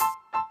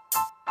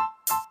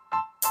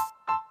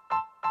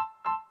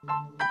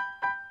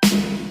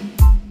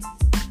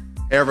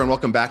Hey everyone,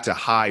 welcome back to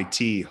High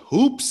Tea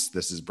Hoops.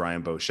 This is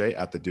Brian Boucher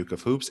at the Duke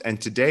of Hoops,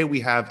 and today we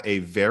have a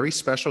very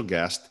special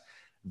guest,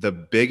 the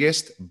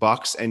biggest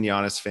Bucks and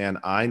Giannis fan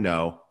I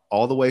know,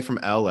 all the way from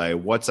LA.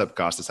 What's up,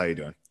 Costas? How you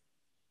doing?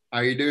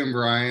 How you doing,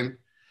 Brian?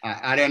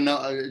 I don't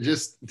know.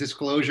 Just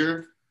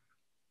disclosure,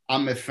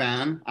 I'm a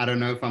fan. I don't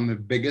know if I'm the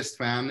biggest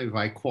fan. If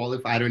I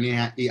qualify, I don't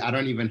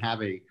even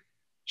have a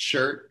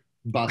shirt,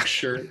 Buck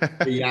shirt,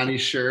 a Yanni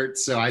shirt.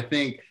 So I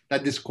think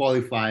that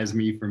disqualifies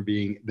me from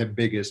being the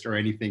biggest or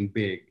anything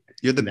big.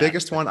 You're the in that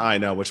biggest sense. one I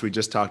know, which we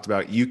just talked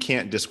about. You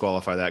can't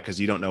disqualify that because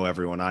you don't know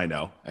everyone I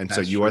know. And so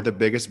That's you are true. the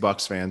biggest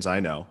Bucks fans I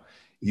know.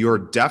 You're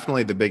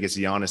definitely the biggest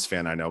Giannis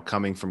fan I know,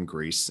 coming from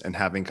Greece and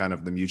having kind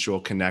of the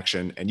mutual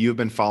connection. And you've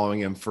been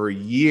following him for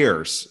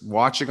years,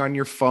 watching on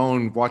your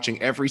phone,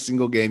 watching every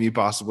single game you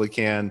possibly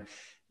can,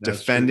 That's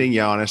true. defending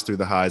Giannis through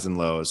the highs and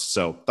lows.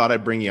 So thought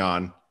I'd bring you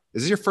on.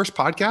 Is this your first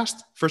podcast?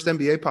 First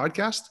NBA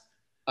podcast?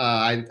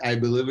 I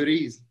believe it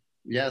is.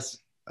 Yes.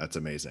 That's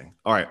amazing.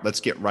 All right, let's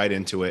get right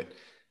into it.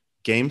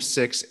 Game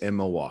 6 in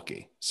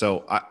Milwaukee.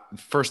 So,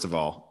 first of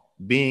all,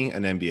 being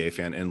an NBA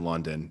fan in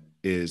London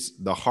is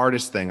the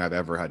hardest thing I've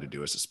ever had to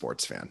do as a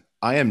sports fan.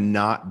 I am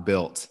not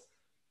built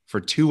for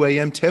 2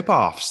 a.m.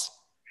 tip-offs.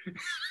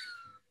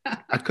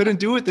 I couldn't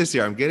do it this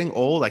year. I'm getting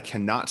old. I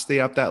cannot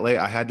stay up that late.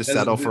 I had to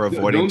settle for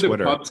avoiding Don't the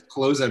Twitter. pubs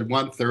close at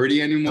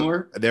 1:30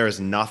 anymore? There is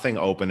nothing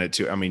open at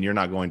 2. I mean, you're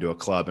not going to a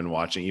club and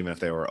watching, even if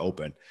they were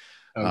open.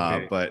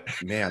 Okay. But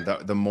man,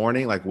 the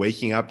morning, like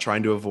waking up,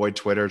 trying to avoid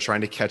Twitter,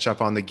 trying to catch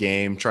up on the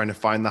game, trying to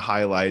find the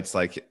highlights,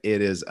 like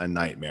it is a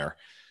nightmare.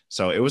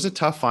 So it was a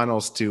tough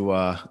finals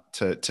to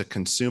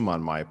consume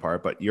on my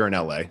part, but you're in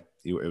LA.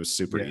 It was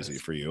super easy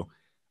Yes. for you.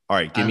 All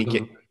right, I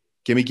believe.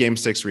 give me game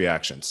 6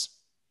 reactions.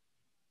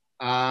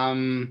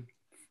 Um,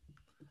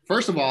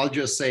 First of all, I'll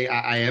just say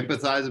I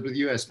empathize with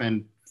you. I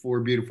spent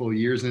 4 beautiful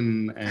years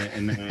in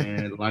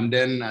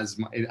London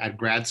at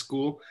grad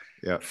school.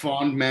 Yeah.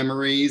 Fond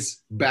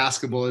memories.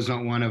 Basketball is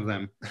not one of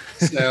them.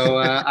 So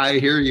I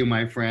hear you,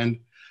 my friend.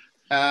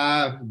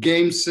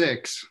 Game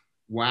 6.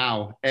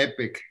 Wow,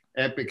 epic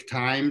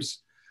times.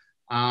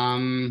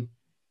 Um,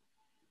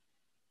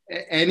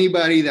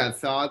 Anybody that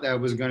thought that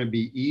was going to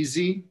be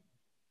easy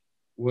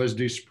was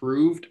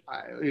disproved.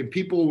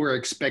 People were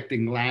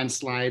expecting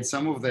landslides.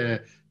 Some of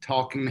the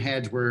talking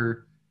heads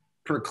were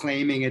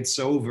proclaiming it's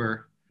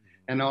over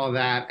and all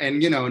that. And,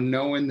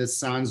 knowing the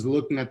Suns,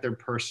 looking at their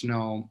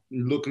personnel,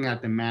 looking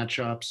at the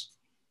matchups,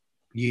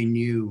 you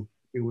knew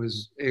it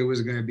was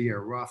going to be a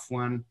rough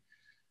one.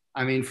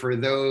 I mean, for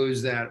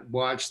those that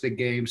watched the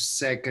game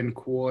second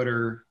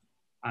quarter,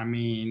 I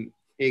mean,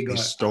 it They got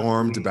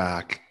stormed ugly.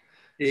 back.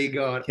 It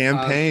got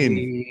Campaign.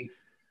 ugly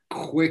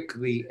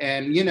quickly.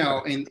 And,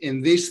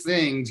 in these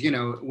things,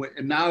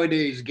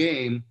 nowadays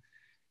game,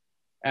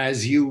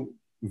 as you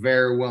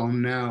very well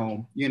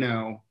know,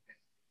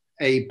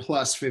 a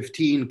plus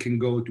 15 can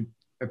go to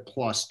a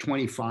plus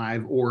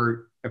 25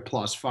 or a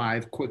plus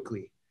 5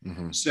 quickly.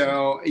 Mm-hmm.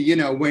 So,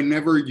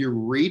 whenever you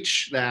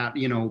reach that,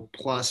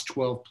 plus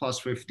 12, plus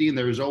 15,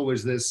 there's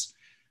always this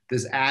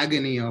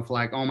agony of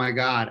like, oh my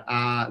God,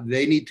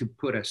 they need to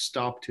put a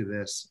stop to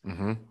this.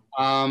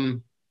 Mm-hmm.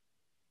 Um,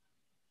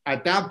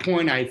 at that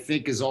point, I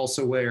think is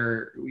also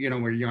where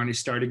Yanni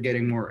started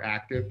getting more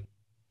active,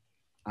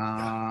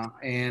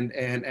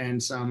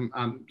 and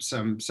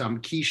some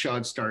key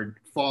shots started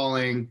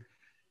falling,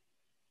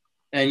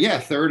 and yeah,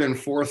 third and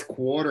fourth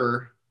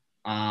quarter,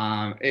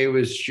 it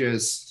was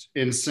just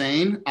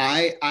insane.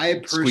 I Squeaky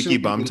personally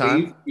bum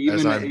believe, time,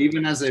 as I'm.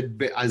 even as a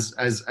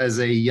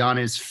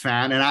Giannis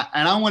fan, and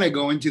I want to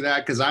go into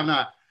that because I'm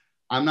not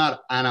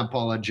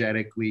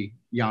unapologetically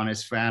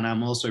Giannis fan.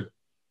 I'm also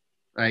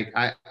like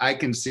I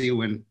can see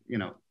when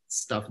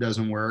stuff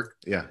doesn't work,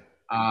 Yeah.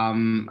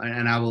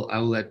 and I will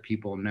let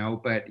people know.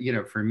 But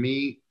for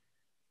me,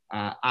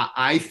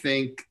 I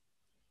think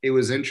it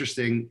was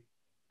interesting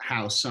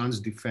how Suns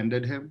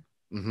defended him.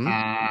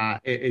 Mm-hmm.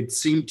 It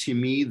seemed to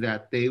me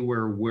that they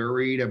were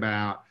worried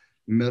about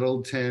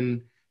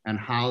Middleton and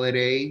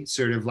Holiday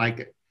sort of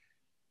like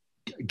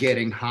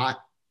getting hot,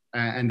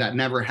 and that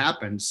never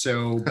happened.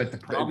 So, but the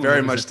It problem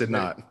very was much that did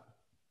not.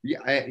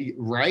 yeah,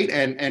 right.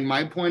 And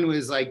my point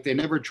was like they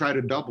never try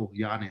to double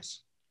Giannis.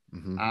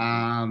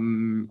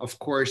 Mm-hmm. Of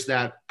course,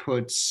 that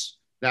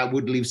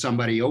would leave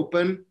somebody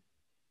open.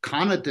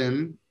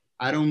 Connaughton,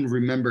 I don't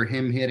remember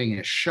him hitting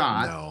a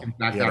shot. No, In he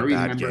fact, had I a bad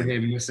remember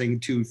game. him missing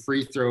 2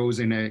 free throws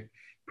in a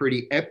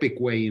pretty epic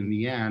way in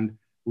the end.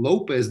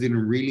 Lopez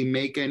didn't really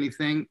make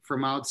anything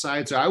from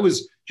outside. So I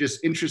was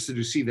just interested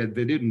to see that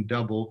they didn't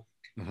double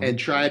Mm-hmm. and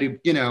try to,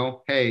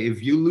 hey,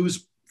 if you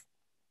lose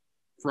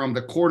from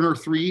the corner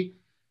three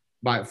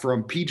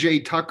from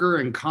PJ Tucker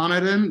and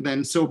Connaughton,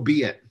 then so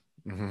be it.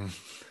 Mm-hmm.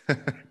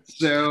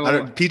 So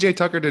PJ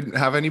Tucker didn't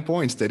have any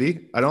points, did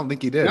he? I don't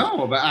think he did.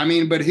 no,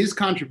 but his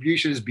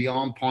contribution is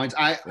beyond points.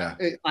 Yeah.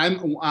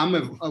 I'm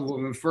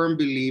a firm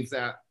belief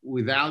that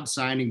without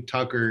signing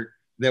Tucker,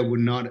 there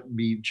would not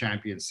be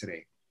champions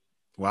today.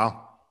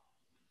 Wow.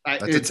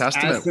 That's a It's as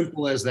testament.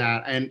 simple as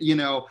that. And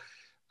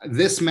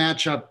this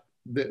matchup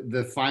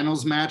the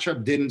finals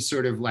matchup didn't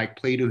sort of like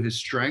play to his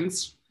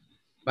strengths,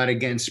 but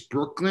against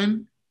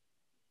Brooklyn,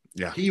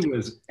 Yeah. he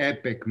was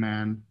epic,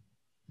 man.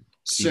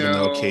 Even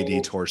though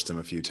KD So torched him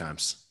a few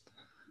times.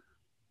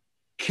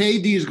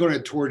 KD is going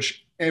to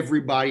torch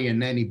everybody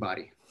and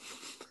anybody.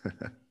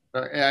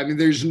 I mean,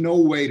 there's no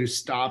way to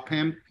stop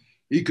him.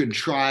 You can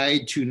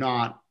try to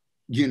not,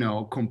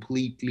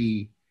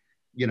 completely,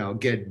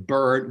 get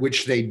burned,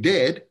 which they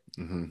did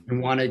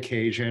in one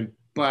occasion.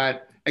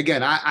 But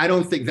again, I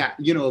don't think that,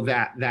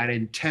 that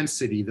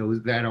intensity,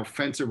 that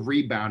offensive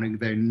rebounding,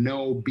 the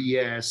no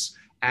BS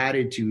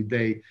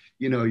attitude,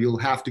 you'll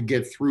have to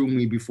get through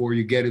me before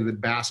you get to the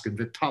basket,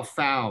 the tough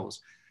fouls.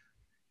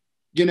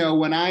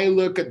 When I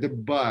look at the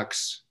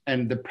Bucks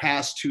and the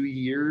past 2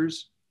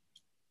 years,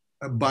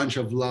 a bunch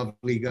of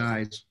lovely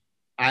guys.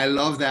 I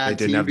love that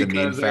they didn't team have the because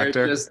mean they're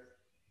factor. just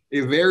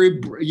a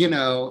very,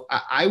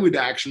 I would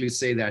actually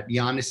say that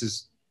Giannis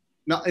is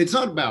not, it's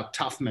not about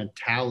tough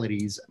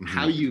mentalities,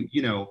 how you,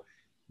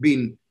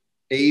 being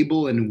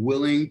able and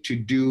willing to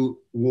do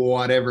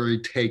whatever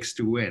it takes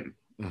to win.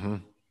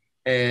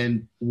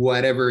 And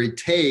whatever it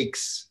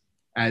takes,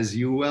 as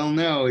you well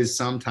know, is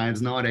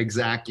sometimes not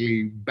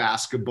exactly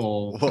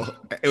basketball. Well,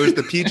 it was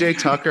the PJ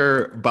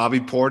Tucker, Bobby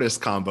Portis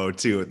combo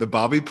too. The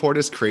Bobby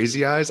Portis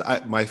crazy eyes.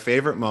 My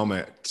favorite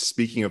moment,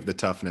 speaking of the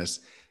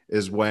toughness,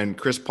 is when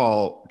Chris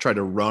Paul tried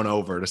to run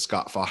over to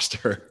Scott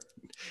Foster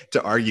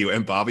to argue,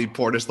 and Bobby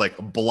Portis like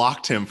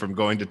blocked him from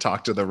going to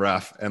talk to the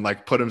ref and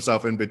like put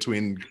himself in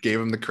between, gave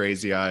him the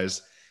crazy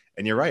eyes.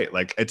 And you're right.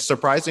 Like, it's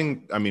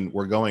surprising. I mean,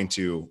 we're going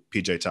to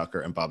PJ Tucker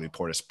and Bobby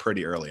Portis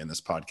pretty early in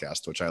this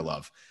podcast, which I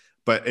love.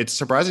 But it's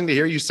surprising to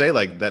hear you say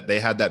like that they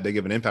had that big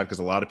of an impact, because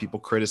a lot of people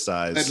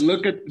criticize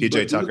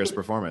PJ Tucker's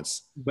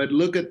performance. But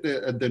look at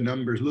the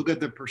numbers. Look at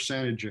the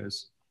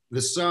percentages.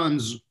 The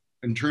Suns,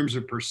 in terms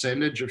of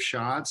percentage of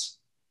shots,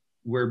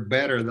 were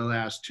better the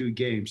last 2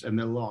 games, and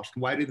they lost.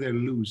 Why did they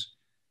lose?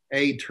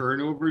 A,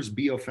 turnovers.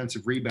 B,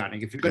 offensive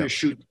rebounding. If you're going to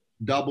shoot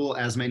double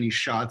as many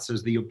shots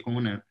as the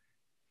opponent,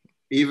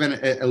 even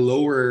a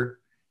lower,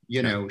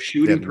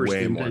 shooting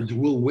percentage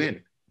will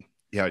win.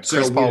 Yeah,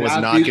 Chris Paul was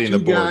not getting the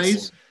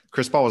boards.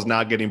 Chris Paul was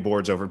not getting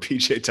boards over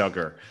PJ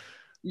Tucker.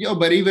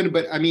 But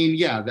I mean,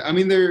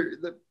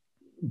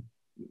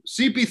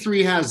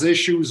 CP3 has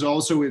issues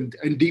also in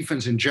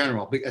defense in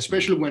general,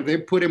 especially when they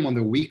put him on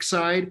the weak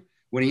side,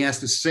 when he has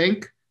to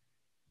sink.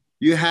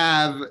 You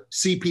have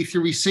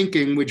CP3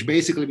 sinking, which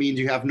basically means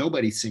you have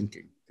nobody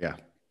sinking. Yeah.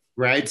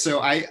 Right.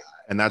 So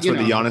and that's where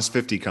the Giannis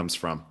 50 comes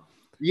from.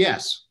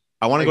 Yes.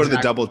 I want to go to the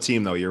double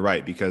team though. You're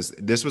right, because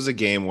this was a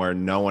game where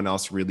no one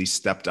else really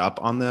stepped up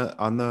on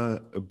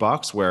the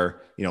Bucks,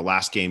 where,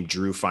 last game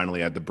Drew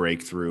finally had the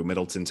breakthrough.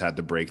 Middleton's had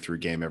the breakthrough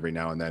game every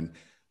now and then,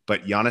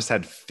 but Giannis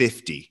had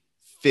 50,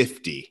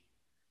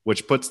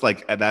 which puts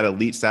like at that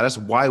elite status.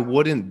 Why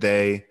wouldn't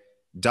they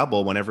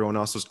double when everyone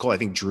else was cold? I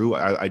think Drew,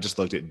 I just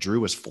looked at Drew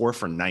was 4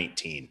 for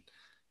 19.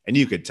 And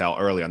you could tell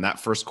early on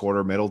that first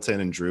quarter, Middleton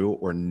and Drew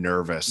were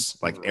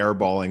nervous, like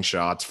airballing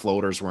shots,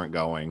 floaters weren't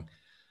going.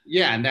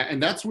 Yeah,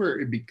 and that's where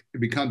it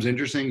becomes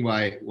interesting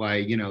why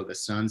the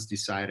Suns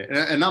decided.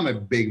 And I'm a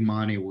big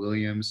Monty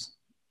Williams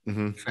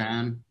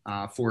fan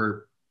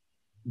for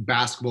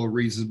basketball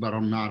reasons, but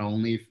I'm not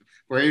only.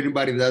 For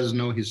anybody that doesn't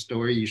know his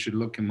story, you should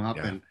look him up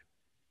and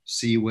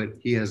see what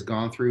he has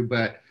gone through.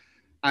 But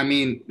I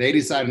mean, they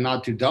decided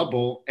not to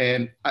double,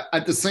 and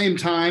at the same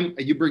time,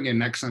 you bring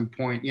an excellent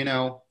point.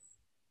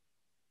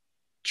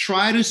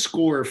 Try to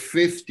score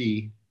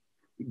 50.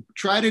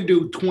 Try to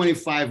do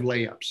 25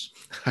 layups.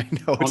 I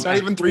know, it's not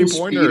even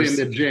 3-pointers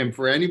in the gym.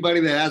 For anybody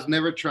that has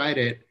never tried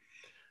it,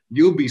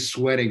 you'll be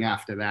sweating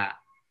after that.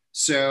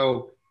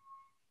 So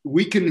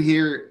we can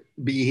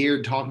be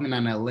here talking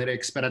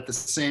analytics, but at the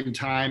same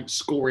time,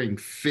 scoring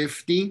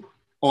 50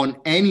 in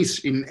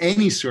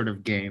any sort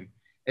of game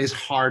is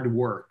hard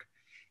work.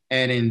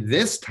 And in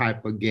this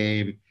type of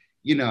game,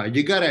 you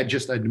gotta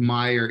just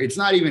admire. It's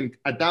not even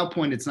at that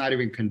point. It's not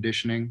even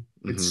conditioning.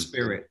 It's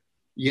spirit.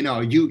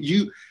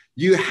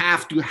 You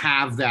have to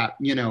have that,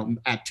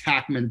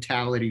 attack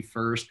mentality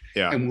first,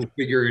 and we'll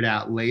figure it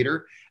out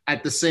later.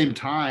 At the same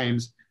time,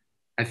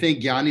 I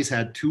think Giannis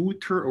had 2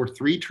 or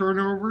 3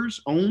 turnovers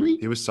only.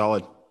 He was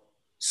solid.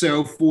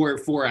 So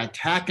for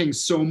attacking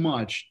so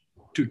much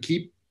to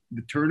keep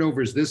the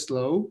turnovers this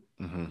low,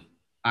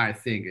 I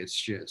think it's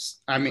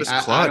just. I mean, it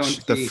was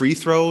clutch. The free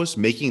throws,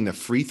 making the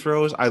free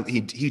throws.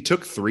 He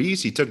took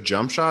threes. He took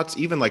jump shots.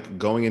 Even like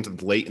going into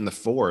late in the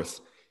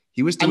fourth,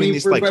 he was doing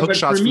these hook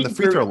shots from the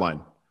free throw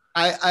line.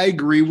 I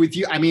agree with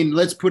you. I mean,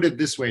 let's put it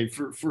this way: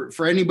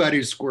 for anybody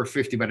to score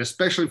 50, but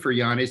especially for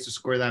Giannis to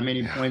score that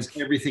many points,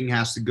 everything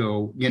has to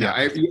go.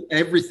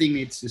 Everything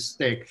needs to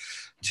stick.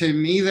 To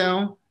me,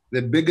 though,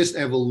 the biggest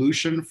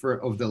evolution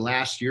of the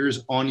last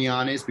years on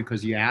Giannis,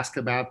 because you ask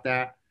about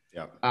that,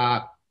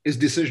 is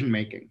decision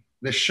making.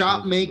 The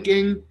shot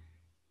making.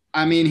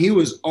 I mean, he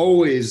was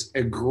always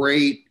a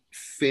great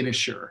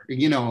finisher.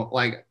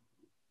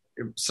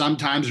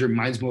 Sometimes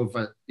reminds me of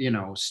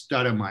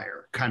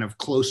Stoudemire, kind of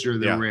closer to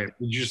the rim.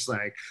 Just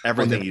like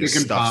everything, he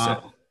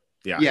stuffs it.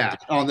 Yeah. Yeah,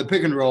 on the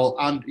pick and roll,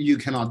 you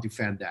cannot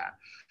defend that.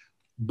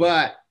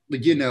 But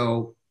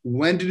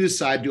when to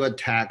decide to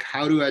attack,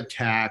 how to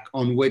attack,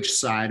 on which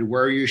side,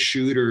 where are your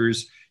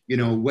shooters,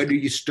 where do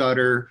you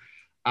stutter,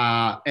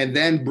 and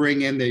then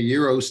bring in the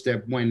Euro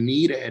step when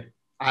needed.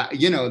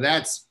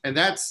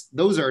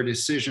 Those are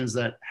decisions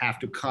that have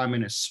to come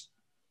in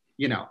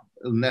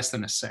less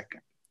than a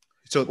second.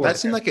 So that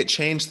seemed like it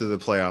changed through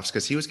the playoffs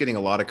because he was getting a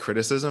lot of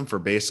criticism for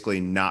basically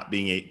not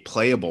being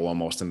playable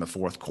almost in the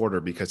fourth quarter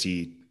because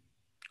he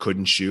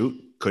couldn't shoot,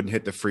 couldn't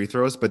hit the free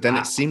throws. But then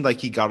it seemed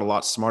like he got a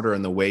lot smarter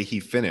in the way he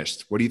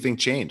finished. What do you think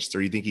changed? Or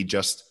do you think he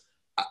just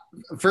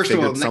first of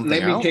all,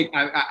 let me take.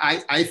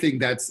 I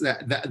think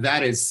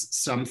that is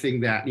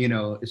something that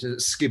is a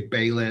Skip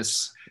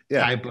Bayless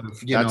type of.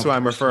 That's what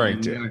I'm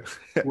referring to.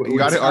 You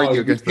got to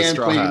argue against the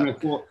straw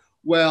hat.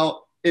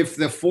 Well, if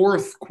the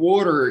fourth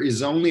quarter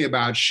is only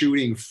about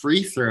shooting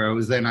free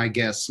throws, then I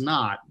guess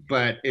not.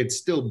 But it's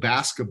still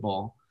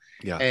basketball.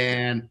 Yeah.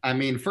 And I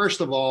mean,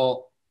 first of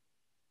all,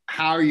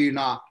 how are you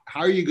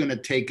going to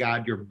take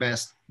out your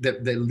best,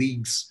 the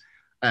league's,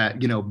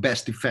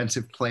 best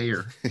defensive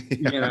player?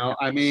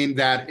 I mean,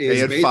 that is.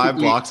 He had 5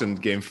 blocks in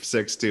game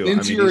 6 too.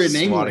 Since you're in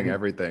England,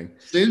 everything.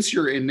 Since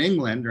you're in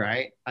England,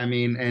 right? I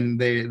mean, and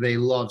they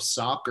love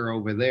soccer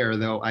over there,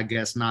 though I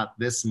guess not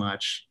this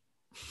much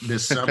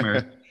this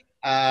summer.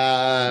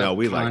 No,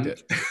 we liked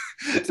it.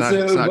 It's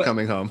not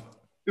coming home.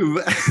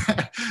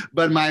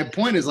 But my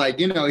point is,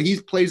 he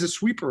plays a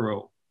sweeper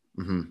role.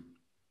 Mm-hmm.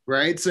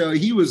 Right. So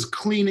he was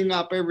cleaning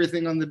up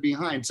everything on the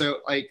behind. So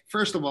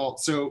first of all,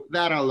 so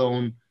that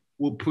alone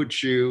will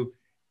put you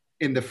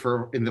in the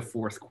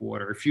fourth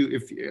quarter.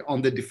 If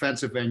on the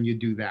defensive end, you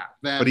do that.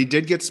 Then, but he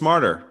did get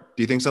smarter.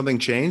 Do you think something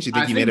changed? Do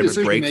you think he made a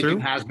breakthrough?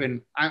 Has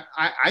been,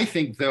 I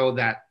think though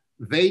that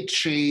they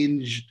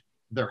changed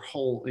their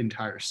whole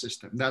entire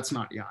system. That's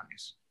not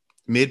Giannis.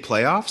 Mid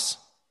playoffs?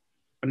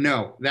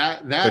 No,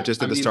 that but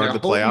just at the start of the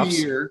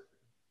playoffs.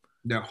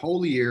 The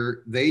whole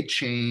year they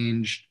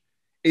changed.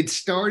 It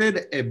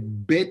started a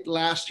bit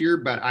last year,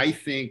 but I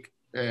think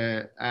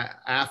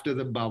after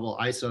the bubble,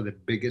 I saw the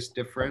biggest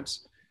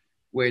difference,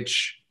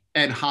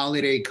 and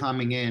Holiday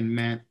coming in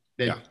meant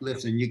that,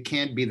 listen, you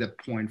can't be the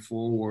point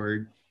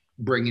forward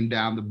bringing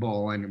down the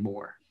ball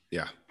anymore.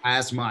 Yeah.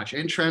 As much.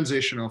 In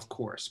transition, of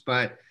course,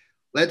 but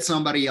let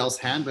somebody else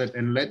handle it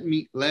and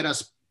let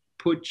us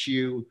put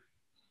you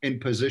in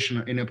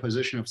a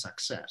position of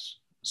success.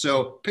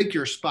 So pick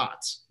your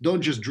spots.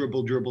 Don't just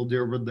dribble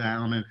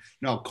down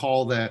and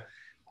call the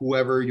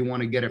whoever you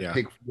want to get a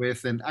pick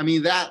with. And I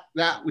mean, that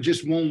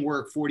just won't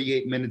work.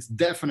 48 minutes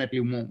definitely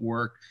won't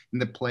work in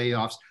the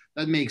playoffs.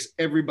 That makes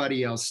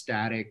everybody else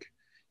static.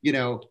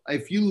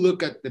 If you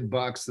look at the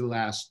Bucks the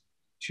last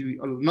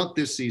 2, not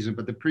this season,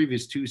 but the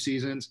previous 2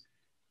 seasons,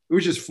 it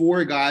was just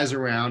 4 guys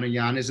around and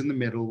Giannis in the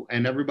middle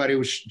and everybody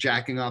was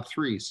jacking up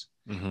threes.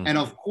 Mm-hmm. And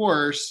of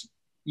course,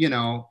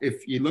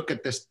 if you look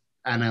at this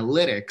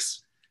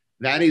analytics,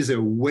 that is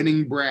a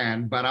winning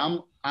brand, but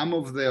I'm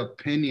of the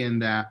opinion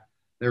that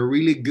the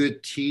really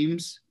good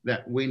teams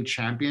that win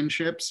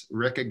championships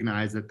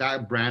recognize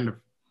that brand of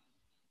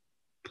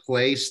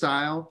play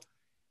style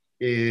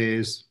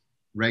is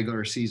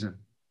regular season.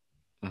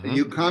 Mm-hmm.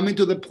 You come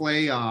into the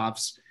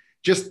playoffs,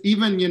 just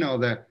even,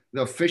 the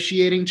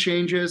officiating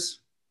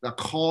changes, the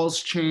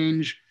calls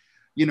change,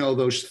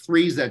 those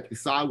threes that you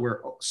thought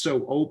were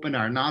so open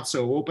are not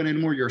so open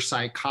anymore. Your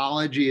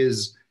psychology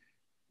is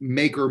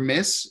make or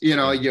miss,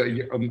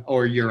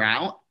 or you're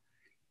out.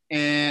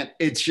 And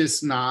it's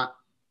just not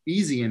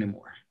easy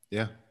anymore.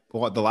 Yeah.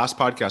 Well, the last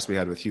podcast we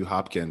had with Hugh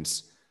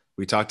Hopkins,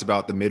 we talked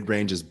about the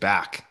mid-range is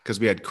back because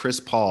we had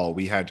Chris Paul,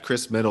 we had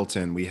Chris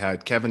Middleton, we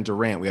had Kevin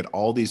Durant, we had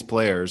all these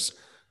players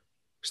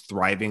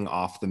thriving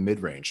off the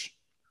mid-range,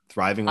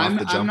 thriving off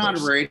the jumpers. I'm not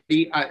ready.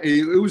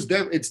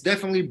 It's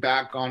definitely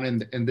back on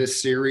in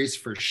this series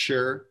for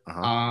sure.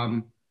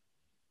 Uh-huh.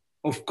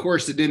 Of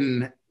course,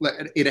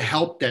 it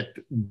helped that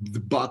the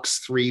Bucks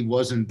 3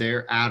 wasn't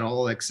there at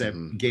all except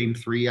game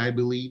 3, I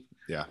believe.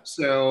 Yeah.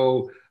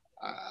 So,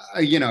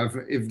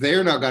 if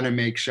they're not going to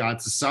make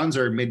shots, the Suns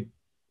are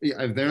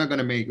if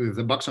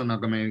the Bucks are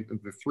not going to make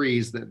the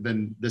threes,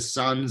 then the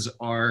Suns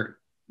are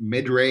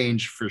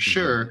mid-range for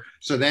sure. Mm-hmm.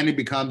 So then it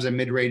becomes a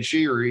mid-range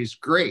series.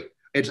 Great.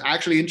 It's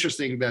actually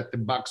interesting that the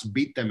Bucks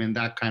beat them in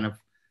that kind of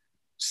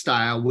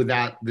style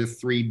without the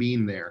 3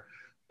 being there.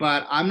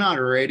 But I'm not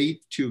ready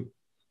to,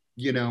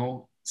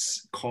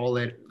 call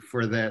it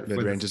for the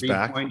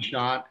 3-point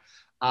shot.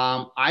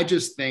 I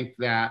just think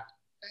that,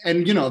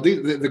 and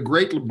the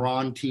great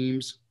LeBron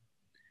teams,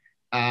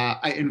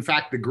 in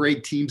fact, the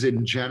great teams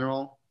in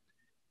general,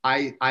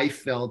 I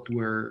felt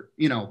were,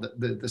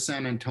 the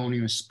San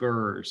Antonio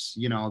Spurs,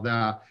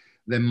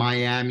 the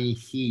Miami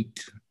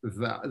Heat,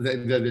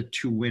 the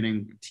 2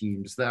 winning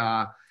teams,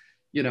 I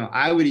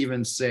would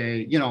even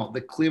say,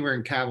 the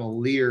Cleveland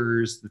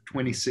Cavaliers, the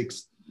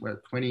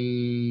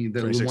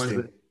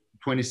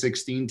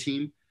 2016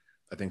 team.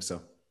 I think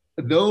so.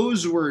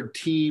 Those were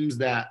teams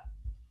that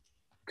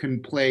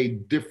can play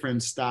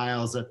different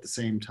styles at the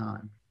same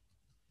time.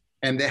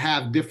 And they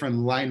have different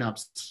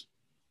lineups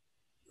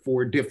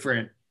for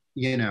different,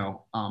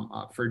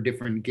 for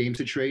different game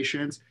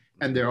situations,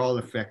 and they're all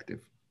effective.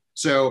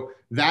 So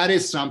that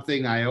is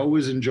something I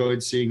always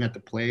enjoyed seeing at the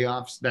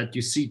playoffs, that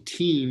you see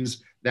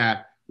teams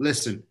that,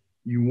 listen,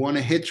 you want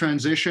to hit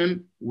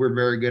transition, we're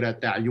very good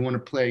at that. You want to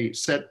play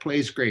set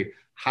plays, great.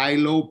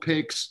 High-low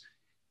picks,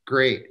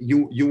 great.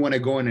 You want to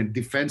go in a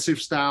defensive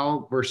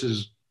style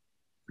versus,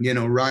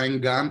 run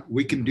and gun,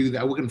 we can do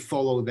that. We can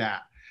follow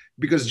that.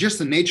 Because just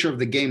the nature of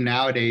the game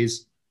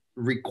nowadays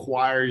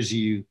requires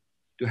you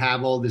to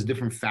have all these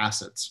different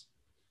facets.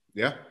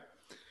 Yeah.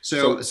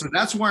 So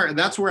that's where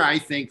I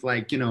think,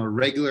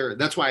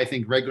 that's why I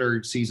think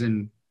regular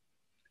season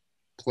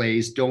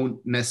plays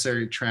don't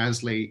necessarily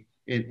translate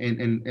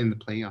in the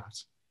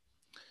playoffs.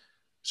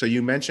 So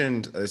you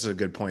mentioned, this is a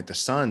good point, the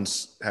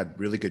Suns had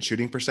really good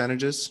shooting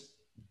percentages.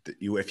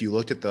 If you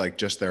looked at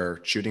just their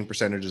shooting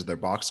percentages, their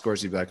box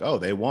scores, you'd be like, oh,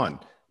 they won,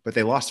 but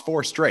they lost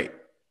 4 straight.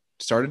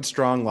 Started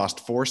strong,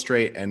 lost 4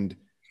 straight, and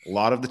a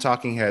lot of the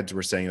talking heads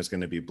were saying it was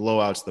going to be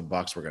blowouts. The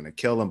Bucks were going to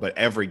kill them, but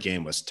every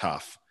game was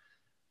tough.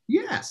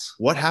 Yes.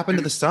 What happened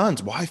to the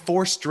Suns? Why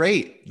 4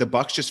 straight? The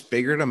Bucks just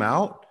figured them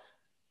out.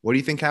 What do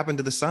you think happened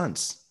to the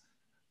Suns?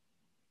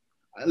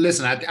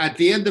 Listen, at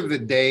the end of the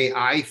day,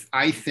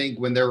 I think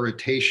when their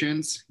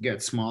rotations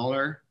get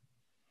smaller,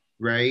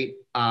 right,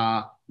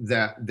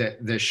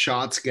 the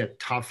shots get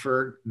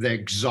tougher, the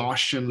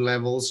exhaustion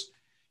levels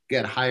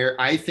get higher.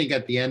 I think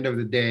at the end of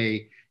the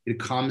day, it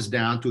comes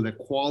down to the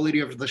quality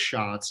of the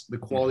shots, the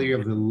quality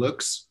of the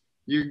looks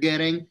you're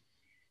getting,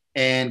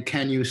 and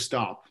can you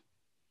stop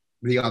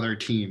the other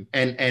team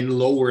and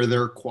lower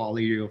their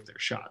quality of their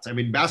shots. I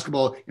mean,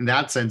 basketball in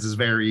that sense is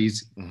very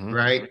easy,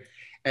 right?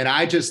 And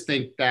I just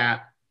think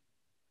that,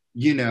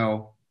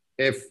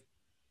 if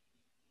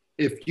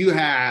you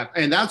have,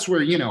 and that's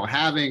where,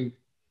 having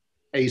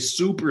a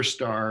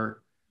superstar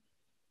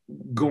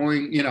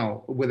going,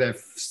 with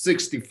a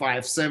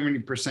 65,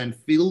 70%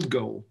 field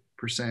goal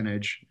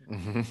percentage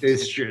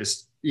is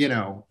just,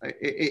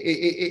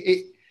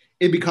 it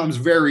becomes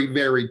very,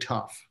 very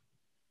tough.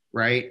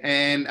 Right.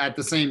 And at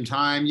the same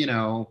time,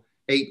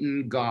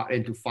 Ayton got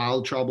into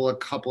foul trouble a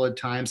couple of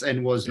times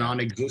and was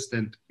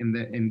non-existent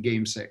in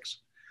game 6.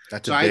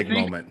 That's a big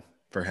moment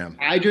for him.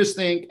 I just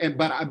think,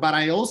 but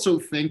I also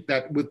think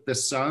that with the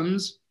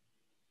Suns,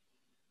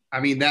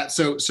 I mean,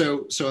 so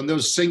in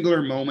those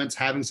singular moments,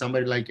 having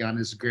somebody like Giannis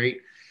is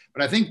great,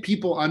 but I think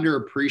people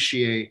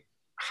underappreciate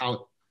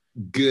how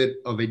good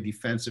of a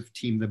defensive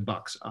team the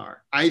Bucks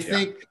are. I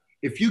think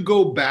if you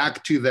go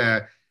back to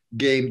the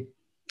game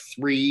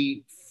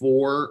 3-4,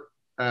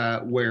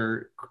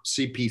 where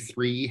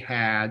CP3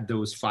 had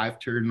those 5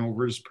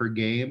 turnovers per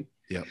game.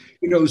 Yeah.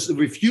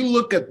 So if you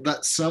look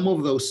at some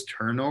of those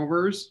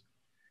turnovers,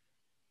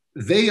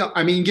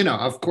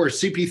 of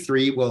course,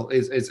 CP3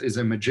 is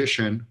a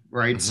magician,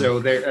 right?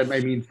 So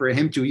for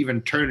him to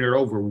even turn it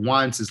over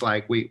once is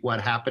like, wait, what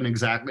happened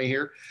exactly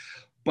here?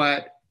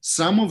 But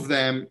some of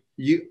them,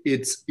 you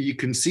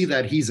can see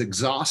that he's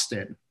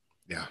exhausted.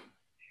 Yeah.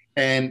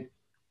 And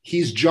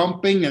he's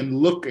jumping and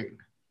looking.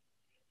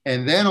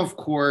 And then, of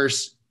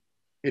course,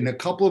 in a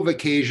couple of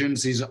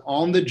occasions, he's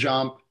on the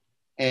jump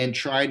and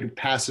tried to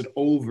pass it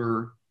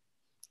over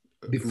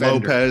defender.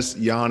 Lopez,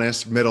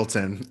 Giannis,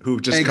 Middleton, who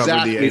just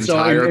covered the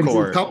entire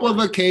court. A couple of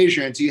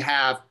occasions, you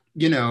have,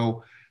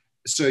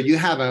 so you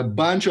have a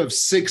bunch of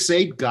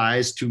 6'8"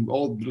 guys to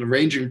all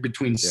ranging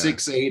between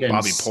 6'8" and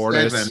Bobby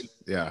Portis. 7.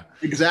 Yeah,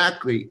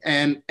 exactly.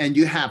 And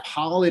you have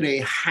Holiday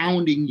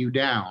hounding you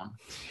down,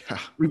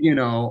 He's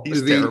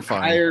the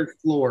terrifying. entire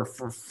floor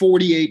for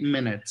 48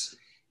 minutes.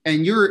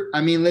 And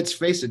let's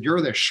face it, you're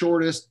the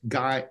shortest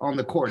guy on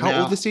the court.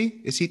 How old is he?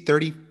 Is he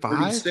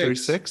 35,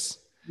 36?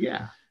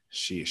 Yeah.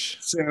 Sheesh.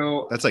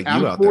 So that's like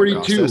I'm you out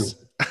 42. There,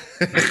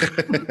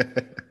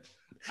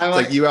 it's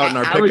like you out in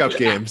our pickup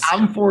games.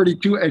 I'm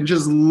 42, and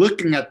just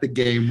looking at the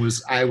game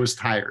I was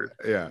tired.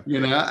 Yeah.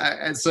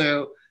 And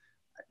so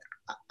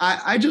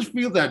I just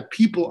feel that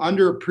people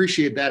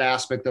underappreciate that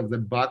aspect of the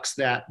Bucks,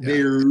 that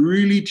they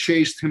really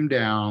chased him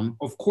down.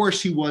 Of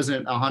course, he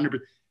wasn't 100%.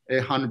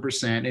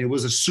 It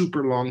was a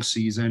super long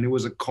season. It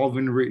was a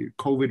COVID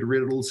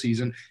riddled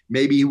season.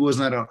 Maybe he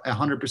wasn't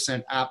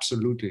 100%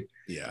 absolutely.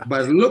 Yeah.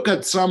 But look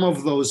at some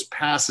of those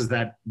passes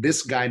that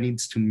this guy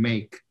needs to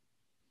make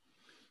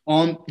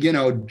on,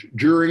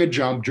 during a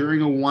jump,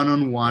 during a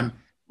one-on-one,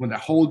 when the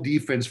whole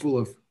defense full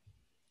of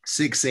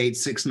 6'8",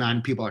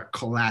 6'9" people are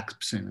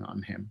collapsing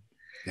on him.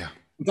 Yeah.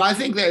 So I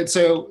think that,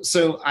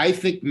 so I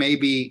think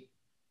maybe,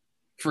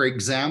 for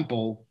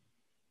example,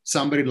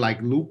 somebody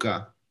like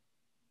Luka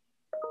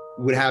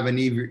would have an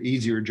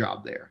easier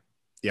job there.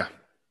 Yeah.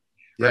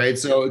 Right.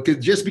 So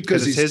just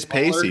because it's his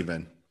smaller, pace,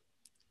 even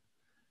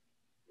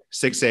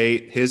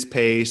 6'8", his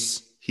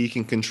pace, he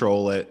can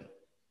control it.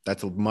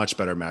 That's a much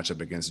better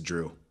matchup against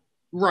Drew.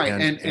 Right.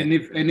 And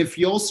if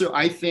you also,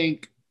 I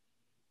think,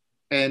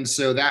 and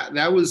so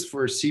that was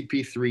for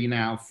CP3.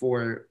 Now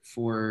for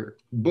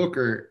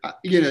Booker,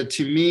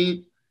 to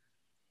me,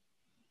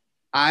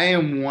 I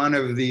am one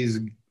of these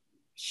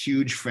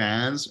huge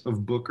fans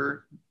of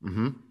Booker.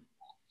 Mm-hmm.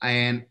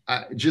 And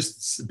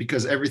just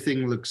because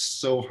everything looks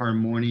so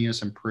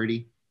harmonious and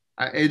pretty,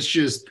 it's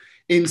just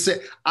insane.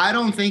 I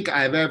don't think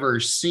I've ever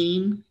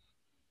seen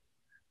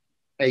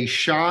a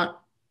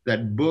shot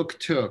that Book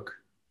took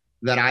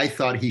that I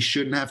thought he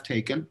shouldn't have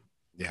taken.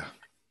 Yeah.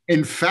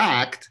 In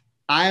fact,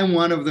 I am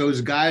one of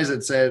those guys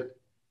that said,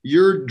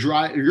 you're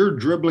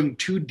dribbling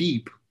too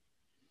deep.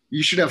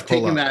 You should have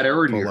taken that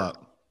earlier. Pull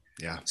up.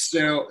 Yeah.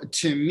 So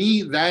to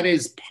me, that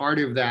is part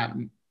of that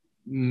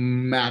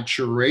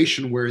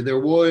maturation where there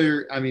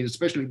were, I mean,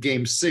 especially in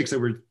game 6, there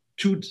were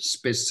 2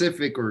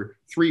 specific or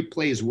 3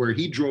 plays where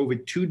he drove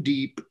it too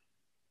deep.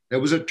 There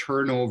was a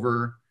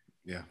turnover.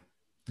 Yeah.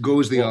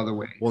 Goes the other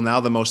way. Well, now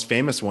the most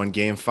famous one,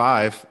 game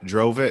 5,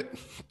 drove it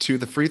to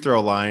the free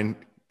throw line,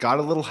 got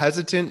a little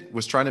hesitant,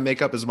 was trying to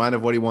make up his mind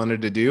of what he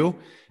wanted to do.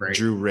 Right.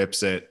 Drew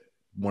rips it.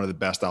 One of the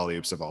best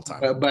alley-oops of all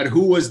time. But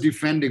who was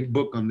defending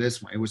Book on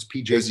this one? It was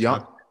PJ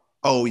Young.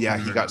 Oh, yeah.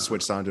 He got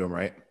switched onto him,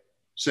 right?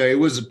 So it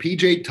was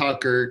PJ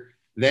Tucker.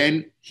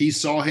 Then he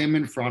saw him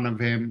in front of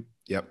him.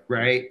 Yep.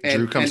 Right.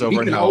 Drew comes over and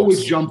he can helps.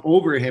 Always jump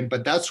over him,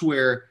 but that's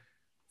where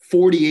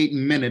 48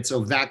 minutes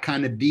of that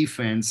kind of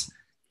defense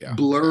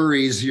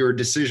blurs your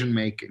decision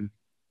making.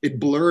 It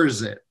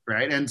blurs it,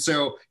 right? And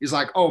so he's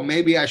like, "Oh,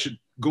 maybe I should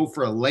go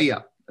for a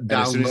layup." And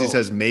as soon as he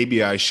says,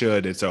 "Maybe I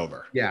should," it's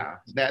over. Yeah,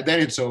 then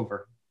it's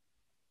over,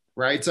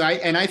 right? So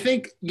I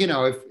think, you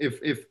know,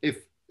 if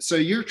so,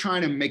 you're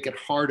trying to make it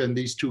hard on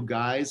these 2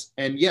 guys,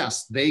 and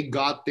yes, they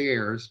got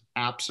theirs,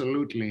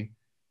 absolutely.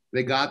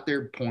 They got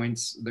their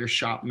points, their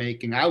shot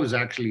making. I was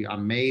actually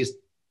amazed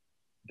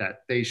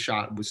that they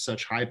shot with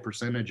such high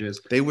percentages.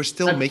 They were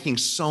still making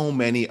so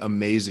many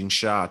amazing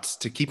shots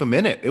to keep them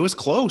in it. It was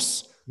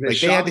close. Like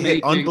they had to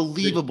hit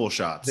unbelievable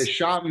shots. The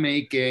shot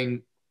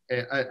making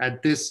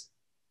at this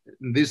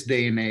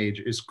day and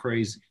age is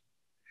crazy.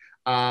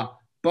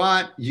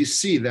 But you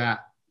see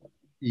that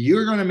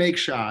you're going to make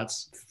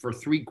shots for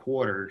 3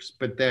 quarters,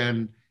 but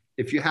then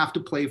if you have to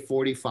play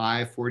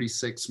 45,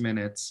 46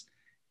 minutes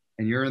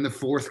and you're in the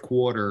 4th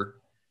quarter,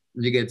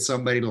 you get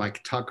somebody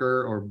like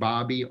Tucker or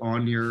Bobby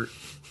on your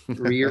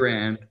rear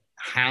end,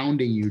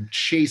 hounding you,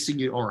 chasing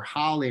you, or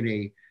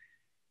Holiday,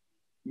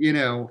 you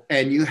know,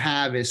 and you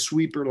have a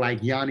sweeper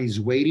like Giannis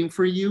waiting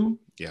for you.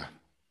 Yeah.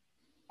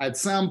 At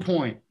some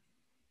point,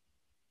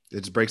 it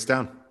just breaks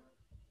down.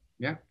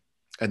 Yeah.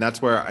 And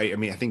that's where I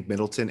think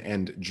Middleton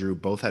and Drew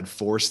both had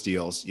 4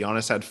 steals.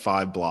 Giannis had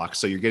 5 blocks.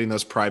 So you're getting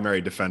those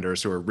primary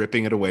defenders who are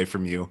ripping it away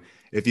from you.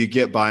 If you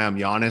get by them,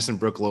 Giannis and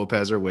Brook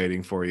Lopez are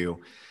waiting for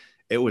you.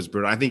 It was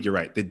brutal. I think you're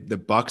right. The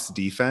Bucks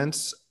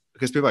defense,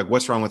 because people are like,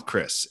 what's wrong with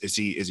Chris? Is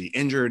he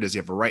injured? Does he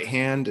have a right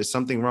hand? Is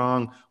something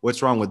wrong?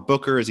 What's wrong with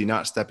Booker? Is he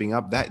not stepping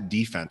up? That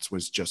defense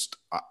was just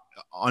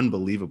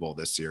unbelievable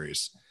this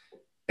series.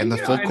 And the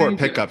full court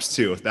pickups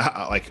too.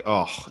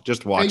 That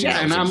just watching. Yeah,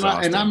 and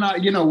I'm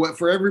not, you know what,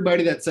 for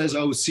everybody that says,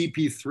 oh,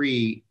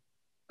 CP3,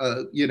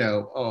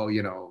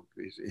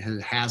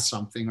 has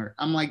something, or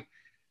I'm like,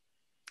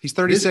 he's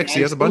 36.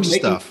 He has a bunch of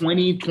stuff.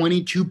 20,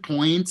 22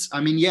 points.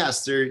 I mean,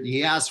 yes,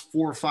 he has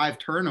 4 or 5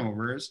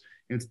 turnovers,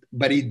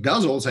 but he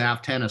does also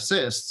have 10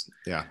 assists.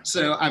 Yeah.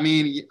 So, I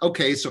mean,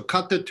 okay, so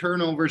cut the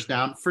turnovers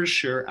down for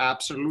sure.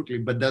 Absolutely.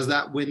 But does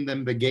that win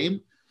them the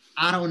game?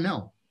 I don't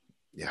know.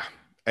 Yeah.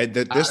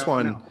 This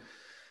one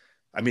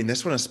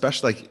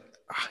especially, like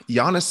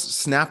Giannis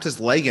snapped his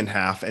leg in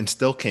half and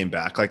still came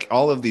back. Like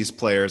all of these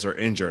players are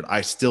injured.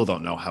 I still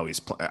don't know how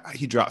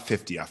he dropped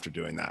 50 after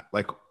doing that.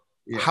 Like,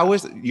 how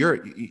is it?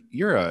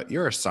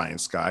 You're a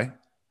science guy.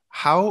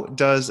 How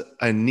does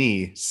a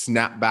knee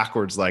snap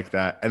backwards like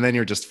that and then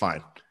you're just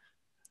fine?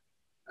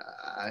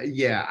 I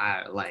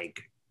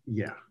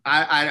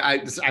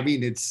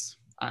mean,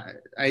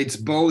 it's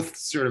both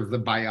sort of the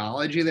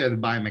biology there, the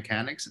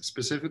biomechanics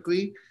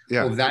specifically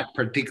of that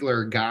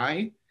particular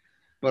guy,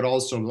 but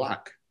also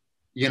luck.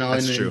 You know,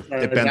 that's true.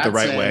 It bent the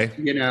right way.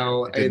 You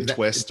know, it didn't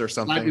twist or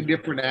something. Like a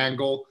different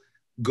angle,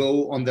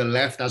 go on the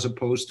left as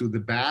opposed to the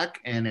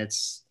back, and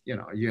it's, you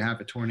know, you have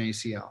a torn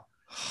ACL.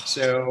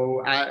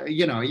 So,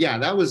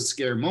 that was a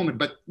scary moment.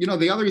 But, you know,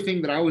 the other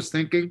thing that I was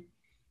thinking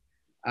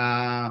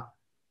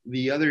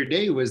the other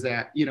day was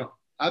that, you know,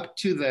 up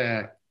to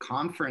the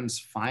conference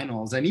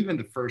finals and even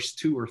the first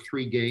 2 or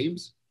 3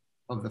 games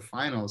of the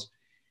finals,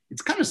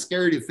 it's kind of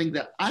scary to think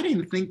that I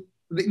didn't think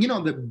that, you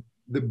know,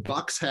 the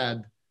Bucks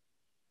had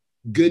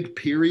good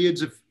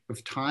periods of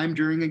time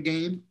during a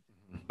game,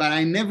 but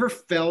I never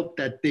felt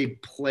that they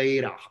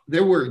played.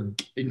 There were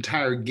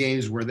entire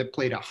games where they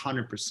played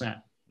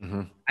 100%.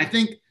 Mm-hmm. I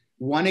think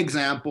one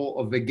example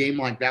of a game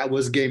like that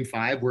was game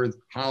 5, where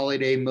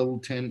Holiday,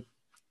 Middleton,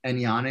 and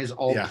Giannis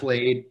all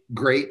played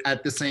great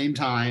at the same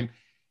time.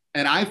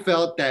 And I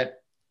felt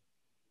that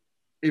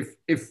if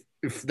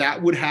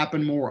that would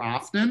happen more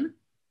often,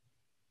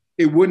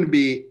 it wouldn't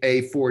be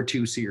a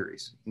 4-2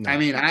 series. No. I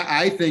mean,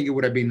 I think it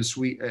would have been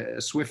a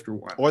swifter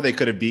one. Or they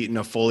could have beaten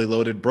a fully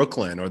loaded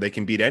Brooklyn, or they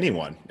can beat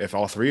anyone if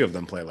all 3 of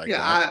them play like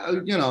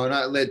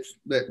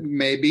that.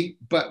 Maybe,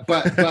 but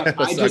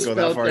I just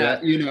felt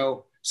that, you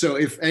know, so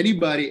if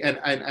anybody, and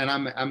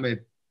I'm a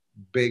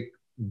big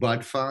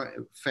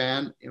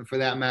Fan for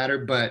that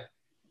matter. But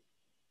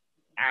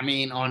I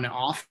mean, on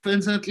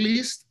offense at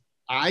least,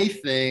 I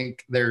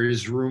think there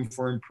is room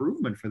for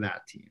improvement for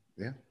that team.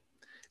 Yeah.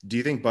 Do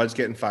you think Bud's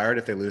getting fired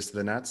if they lose to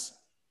the Nets?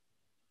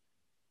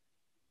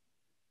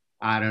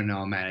 I don't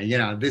know, man. You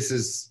know, this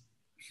is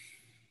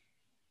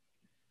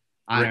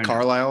Rick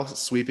Carlisle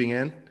sweeping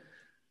in.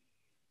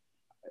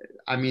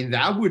 I mean,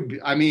 that would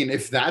be. I mean,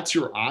 if that's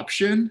your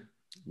option,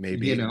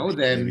 maybe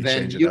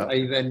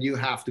then you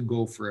have to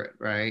go for it,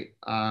 right?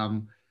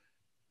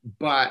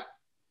 But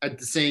at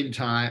the same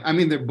time, I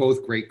mean, they're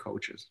both great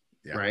coaches,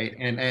 right?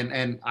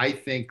 And I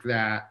think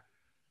that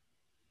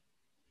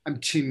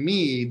to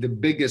me, the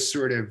biggest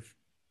sort of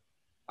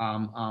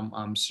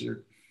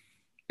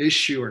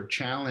issue or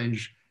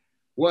challenge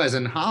was,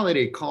 and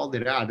Holiday called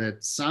it out,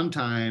 that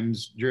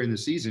sometimes during the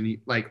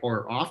season,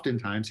 or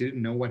oftentimes, he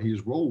didn't know what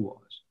his role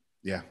was.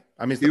 Yeah.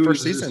 I mean, it's the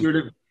first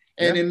season.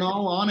 And in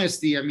all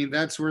honesty, I mean,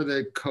 that's where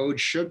the coach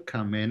should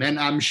come in. And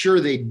I'm sure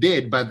they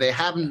did, but they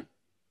haven't,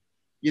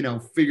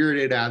 figured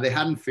it out. They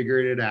hadn't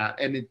figured it out.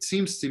 And it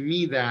seems to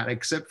me that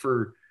except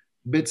for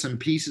bits and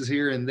pieces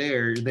here and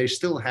there, they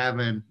still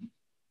haven't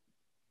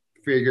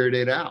figured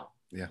it out.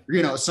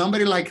 Yeah.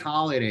 Somebody like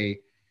Holiday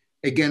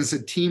against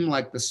a team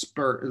like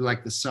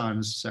the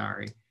Suns,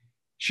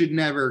 should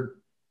never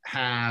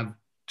have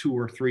 2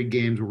 or 3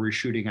 games where we're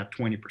shooting at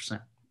 20%.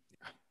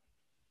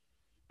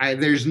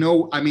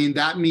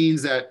 That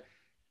means that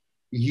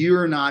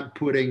you're not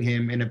putting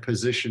him in a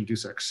position to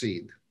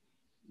succeed.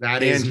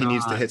 He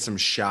needs to hit some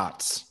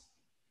shots.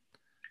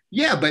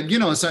 Yeah, but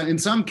so in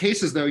some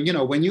cases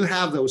though, when you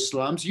have those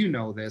slumps,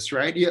 this,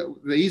 right? Yeah,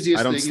 the easiest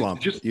I don't thing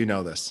slump. is just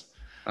this.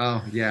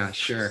 Oh yeah,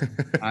 sure.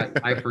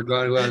 I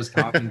forgot who I was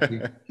talking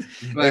to.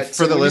 But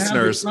for the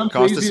listeners,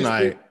 Costas and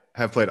I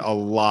have played a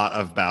lot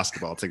of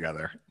basketball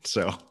together.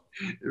 So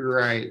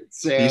right.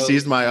 So he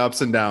sees my ups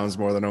and downs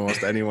more than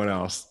almost anyone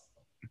else.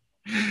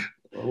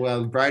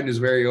 Well, Brian is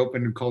very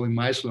open to calling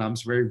my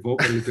slumps very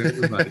vocally to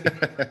everybody.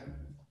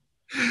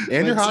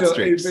 And your hot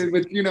streaks.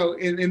 But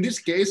in these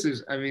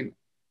cases, I mean,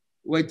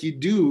 what you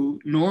do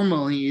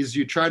normally is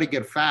you try to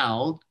get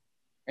fouled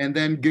and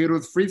then go to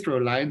the free throw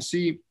line,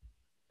 see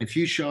a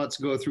few shots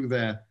go through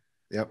the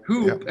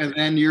hoop, and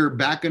then you're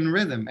back in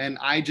rhythm. And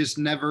I just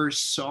never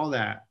saw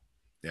that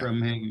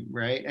from him,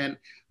 right? And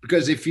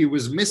because if he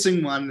was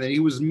missing one, then he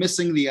was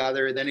missing the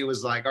other, then he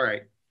was like, all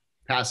right,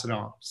 pass it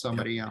on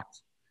somebody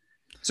else.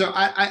 So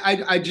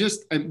I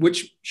just,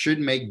 which should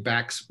make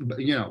Bucks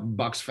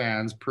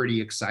fans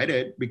pretty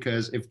excited,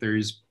 because if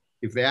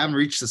they haven't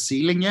reached the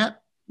ceiling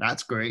yet,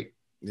 that's great.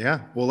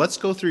 Yeah. Well, let's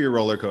go through your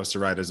roller coaster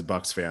ride as a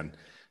Bucks fan.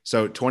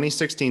 So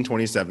 2016,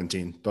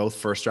 2017, both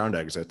first round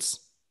exits,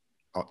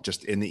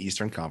 just in the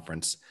Eastern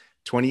Conference.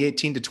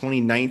 2018 to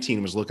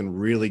 2019 was looking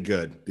really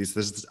good. This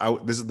is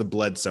the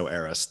Bledsoe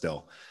era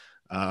still.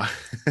 One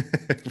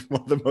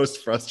of the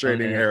most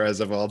frustrating eras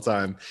of all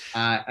time. So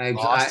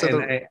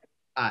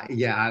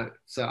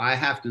I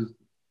have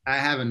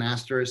an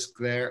asterisk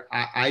there.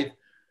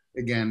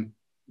 Again,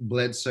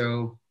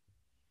 Bledsoe,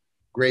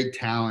 great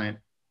talent,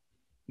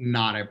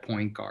 not a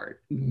point guard.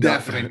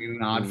 Definitely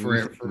not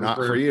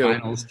for you.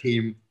 Finals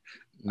team.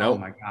 No. Oh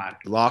my God.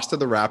 Lost to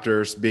the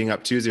Raptors, being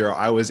up 2-0.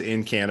 I was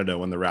in Canada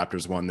when the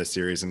Raptors won this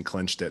series and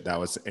clinched it. That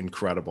was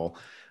incredible.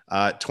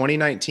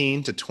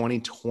 2019 to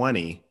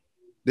 2020.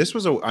 This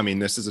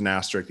is an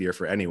asterisk year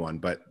for anyone,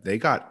 but they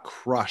got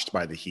crushed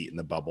by the Heat in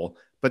the bubble.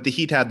 But the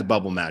Heat had the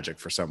bubble magic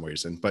for some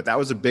reason. But that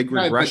was a big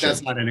regression. But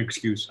that's not an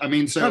excuse. I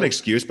mean, not an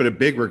excuse, but a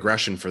big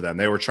regression for them.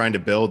 They were trying to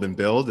build,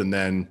 and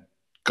then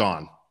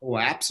gone. Oh,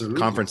 absolutely.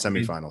 Conference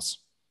semifinals.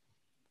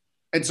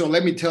 And so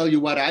let me tell you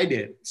what I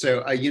did.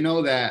 So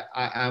that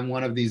I'm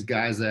one of these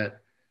guys that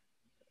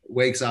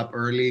wakes up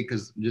early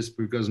because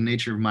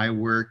nature of my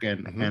work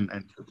and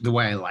the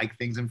way I like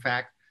things, in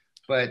fact.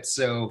 But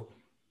so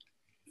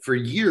for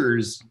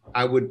years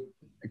I would,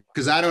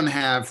 because I don't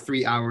have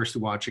 3 hours to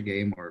watch a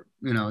game, or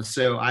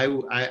so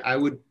I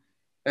would,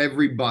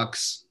 every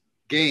Bucks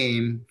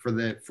game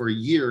for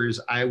years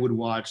I would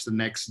watch the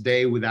next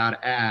day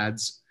without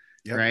ads.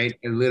 Yep. Right,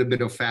 a little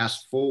bit of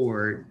fast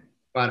forward,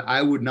 but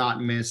I would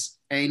not miss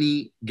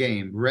any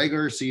game,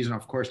 regular season,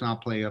 of course,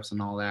 not playoffs and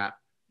all that.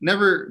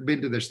 Never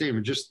been to their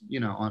stadium, just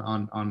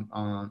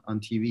on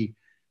TV.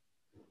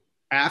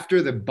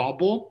 After the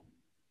bubble,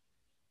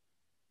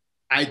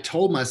 I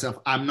told myself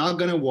I'm not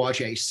going to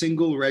watch a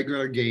single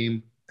regular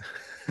game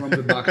from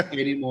the Bucks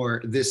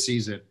anymore this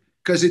season,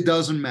 because it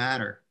doesn't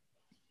matter.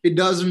 It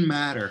doesn't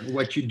matter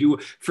what you do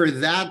for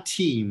that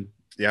team.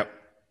 Yep,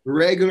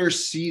 regular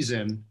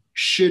season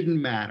shouldn't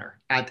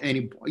matter at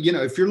any point.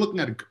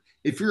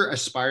 If you're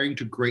aspiring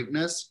to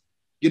greatness,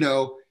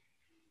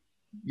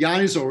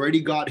 Giannis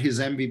already got his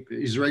MVP,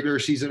 his regular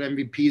season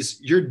MVPs.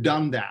 You're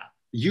done that.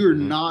 You're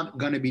not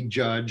going to be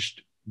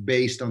judged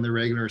based on the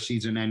regular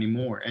season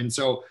anymore. And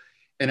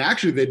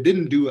actually they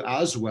didn't do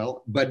as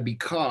well, but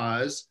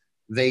because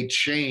they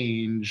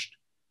changed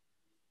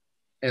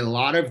a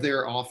lot of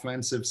their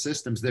offensive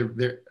systems,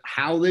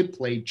 how they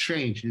played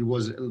changed. It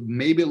was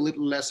maybe a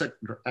little less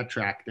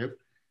attractive.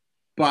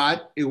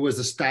 but it was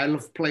a style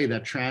of play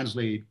that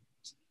translates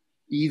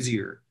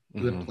easier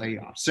to the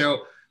playoffs.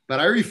 So, but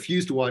I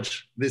refused to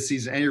watch this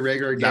season any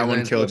regular game. That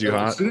one killed you,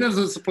 huh? As soon as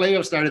the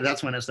playoffs started,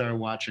 that's when I started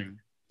watching.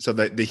 So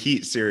the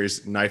Heat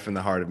series, knife in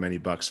the heart of many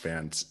Bucks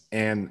fans.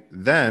 And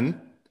then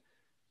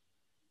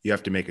you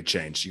have to make a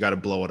change. You got to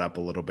blow it up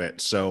a little bit.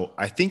 So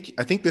I think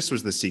this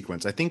was the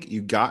sequence. I think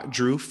you got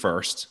Drew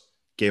first,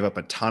 gave up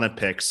a ton of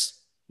picks,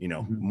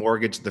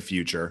 mortgaged the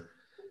future.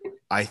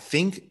 I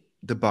think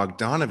the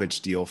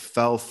Bogdanovich deal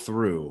fell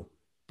through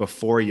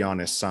before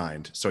Giannis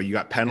signed. So you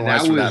got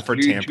penalized for that for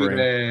tampering.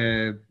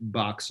 The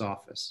box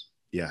office.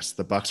 Yes,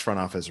 the Bucks front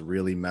office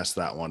really messed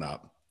that one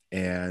up.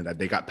 And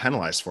they got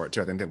penalized for it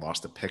too. I think they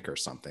lost a pick or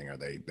something, or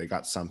they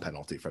got some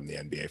penalty from the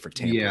NBA for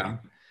tampering. Yeah.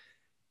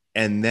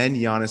 And then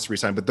Giannis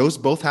resigned. But those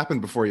both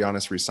happened before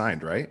Giannis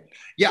resigned, right?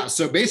 Yeah.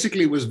 So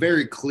basically it was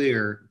very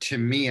clear, to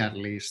me at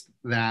least,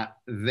 that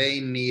they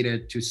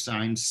needed to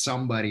sign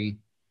somebody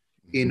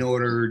in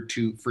order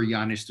for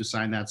Giannis to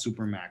sign that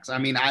Supermax. I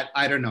mean,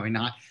 I don't know.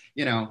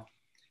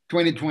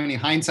 2020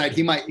 hindsight,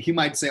 he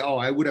might say, oh,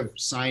 I would have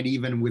signed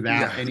even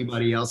without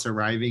anybody else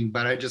arriving.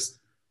 But I just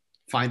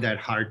find that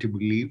hard to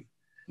believe.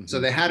 So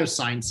they had to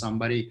sign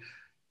somebody.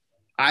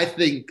 I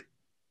think,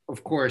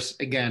 of course,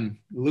 again,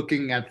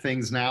 looking at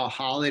things now,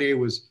 Holiday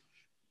was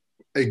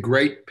a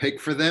great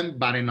pick for them.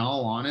 But in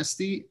all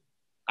honesty,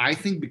 I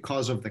think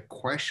because of the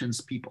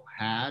questions people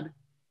had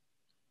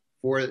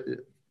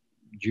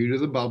due to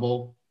the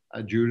bubble,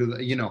 due to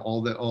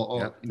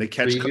the,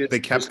 they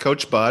kept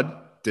Coach Bud,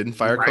 didn't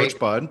fire Coach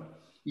Bud.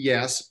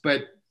 Yes,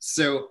 but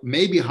so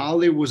maybe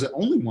Holiday was the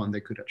only one they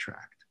could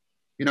attract.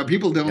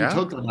 People don't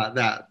talk about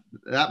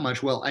that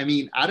much. Well, I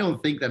mean, I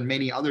don't think that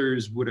many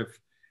others would have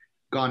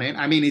gone in.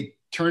 I mean, it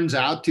turns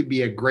out to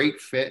be a great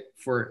fit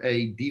for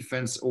a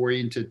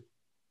defense-oriented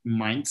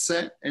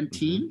mindset and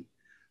team.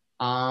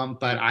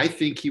 But I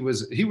think he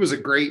was a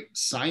great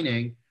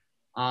signing.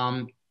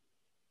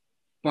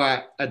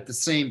 But at the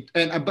same,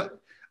 but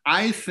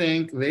I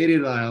think they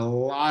did a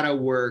lot of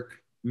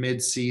work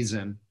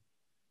mid-season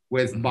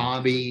with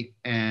Bobby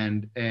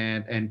and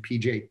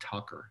PJ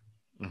Tucker.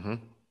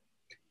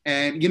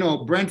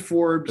 And Brent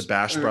Forbes, the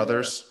Bash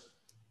brothers.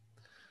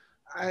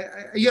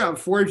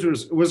 Forbes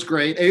was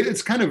great.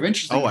 It's kind of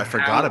interesting. Oh, I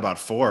forgot about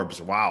Forbes.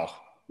 Wow.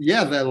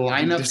 Yeah, the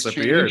lineup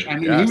disappeared. I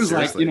mean, he was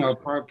seriously.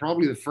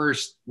 Probably the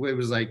first. It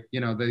was like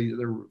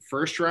the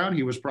first round.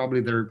 He was probably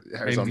their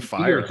MVP on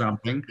fire or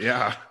something.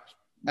 Yeah.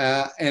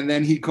 And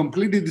then he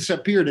completely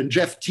disappeared, and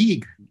Jeff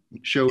Teague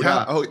showed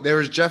up. Oh, there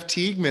was Jeff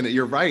Teague minute.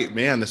 You're right,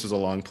 man. This was a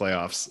long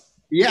playoffs.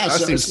 Yeah,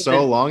 that seems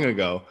so long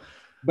ago.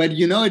 But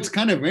it's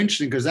kind of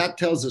interesting because that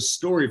tells a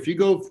story. If you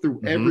go through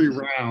every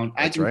round,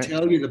 I can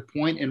tell you the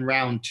point in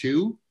round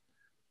 2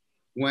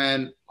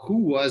 when who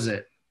was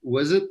it?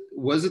 Was it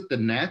the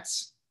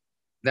Nets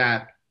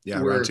that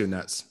round 2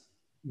 Nets?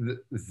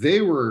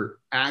 They were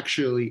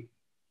actually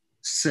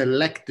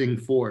selecting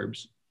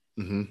Forbes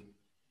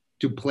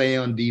to play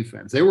on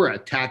defense. They were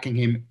attacking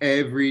him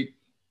every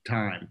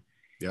time.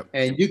 Yep.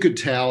 And you could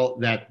tell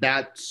that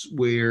that's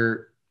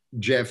where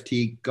Jeff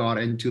Teague got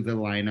into the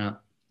lineup.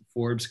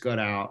 Forbes got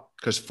out.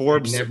 Because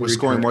Forbes was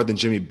scoring more than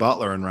Jimmy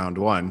Butler in round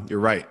 1. You're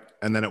right.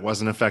 And then it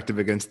wasn't effective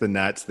against the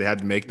Nets. They had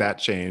to make that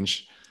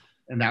change.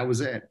 And that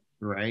was it.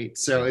 Right.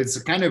 So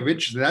it's kind of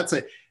interesting. That's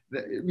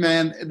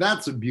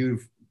the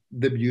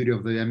beauty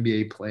of the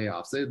NBA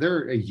playoffs.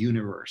 They're a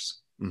universe.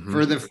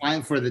 For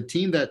the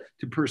team that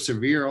to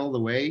persevere all the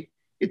way,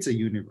 it's a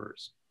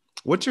universe.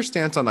 What's your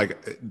stance on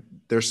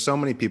there's so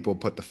many people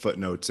put the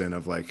footnotes in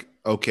of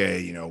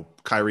okay,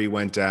 Kyrie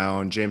went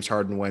down, James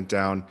Harden went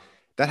down.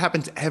 That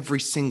happens every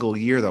single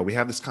year, though. We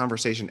have this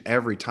conversation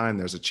every time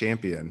there's a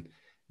champion.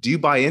 Do you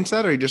buy into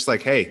that, or are you just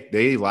like, hey,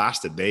 they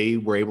lasted. They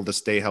were able to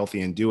stay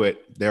healthy and do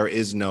it. There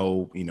is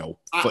no,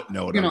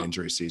 footnote on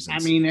injury seasons.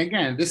 I mean,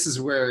 again, this is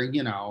where,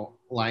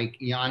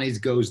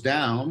 Giannis goes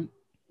down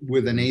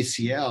with an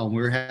ACL, and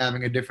we're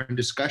having a different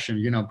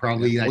discussion,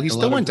 probably. Well, he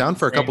still went down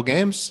for a couple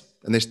games,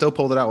 and they still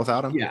pulled it out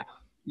without him.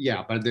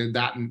 Yeah, but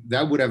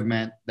that would have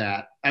meant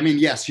that. I mean,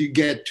 yes, you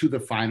get to the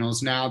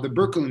finals now. The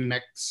Brooklyn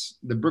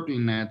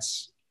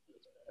Nets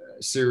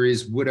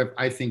series might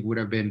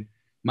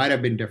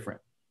have been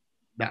different.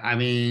 I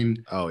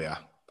mean, oh yeah,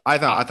 I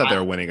thought they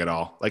were winning it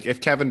all. Like if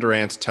Kevin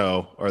Durant's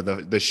toe or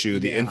the shoe,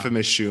 the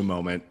infamous shoe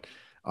moment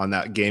on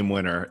that game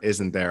winner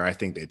isn't there, I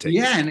think they take.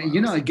 Yeah,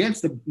 and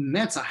against the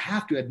Nets, I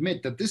have to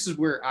admit that this is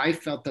where I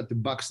felt that the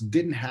Bucks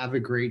didn't have a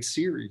great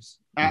series.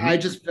 I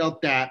just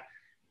felt that.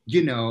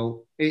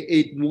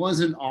 It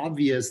wasn't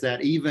obvious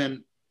that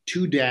even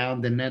 2 down,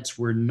 the Nets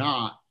were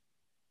not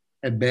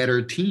a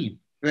better team.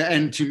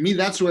 And to me,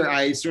 that's where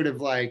I sort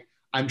of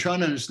I'm trying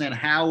to understand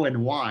how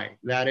and why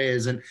that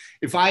is. And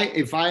if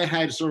I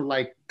had sort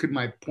of could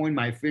I point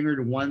my finger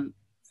to one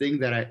thing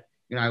that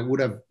I would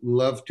have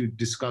loved to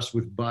discuss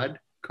with Bud,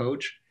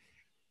 coach,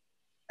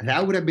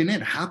 that would have been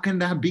it. How can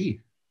that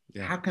be?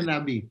 Yeah. How can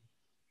that be?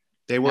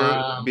 They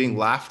were being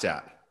laughed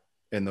at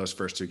in those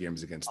first 2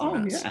 games against the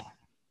Nets. Yeah.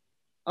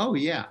 Oh,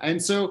 yeah.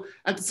 And so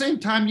at the same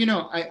time,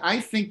 I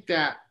think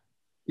that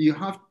you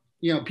have,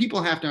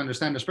 people have to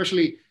understand,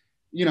 especially,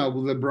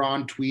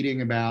 LeBron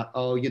tweeting about,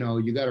 oh,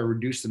 you got to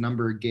reduce the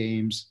number of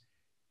games.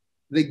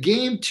 The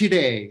game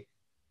today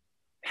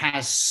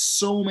has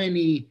so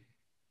many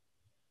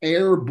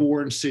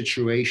airborne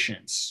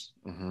situations,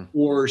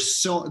 or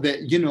so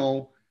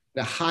that,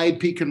 the high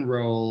pick and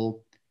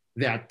roll,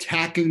 the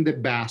attacking the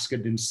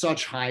basket in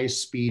such high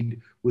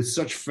speed with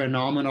such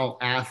phenomenal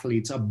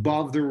athletes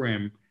above the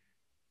rim,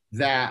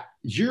 that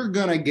you're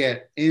going to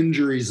get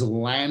injuries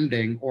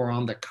landing or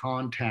on the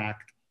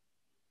contact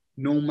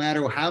no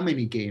matter how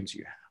many games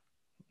you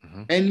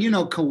have. And,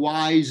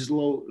 Kawhi's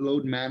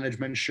load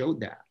management showed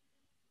that.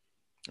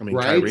 I mean,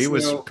 right?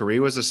 Kyrie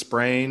was a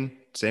sprain.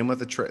 Same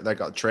with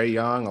Trae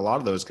Young. A lot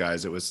of those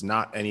guys, it was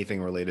not anything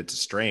related to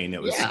strain.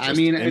 It was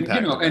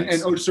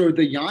and so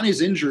the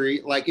Giannis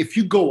injury, like if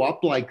you go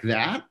up like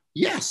that,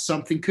 yes,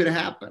 something could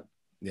happen.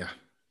 Yeah.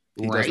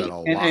 He does that a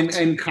lot.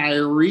 And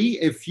Kyrie,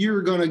 if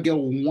you're going to go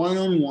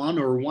 1-on-1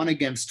 or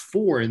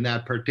 1-against-4 in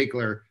that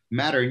particular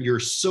matter, and you're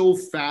so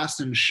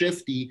fast and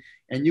shifty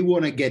and you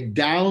want to get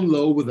down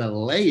low with a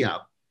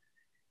layup,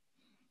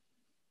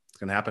 it's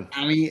going to happen.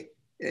 I mean,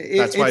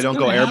 that's why I don't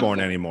go airborne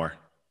anymore.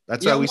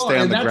 That's why we stay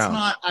on the ground.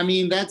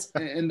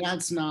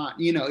 That's not,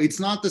 it's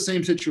not the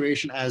same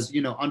situation as,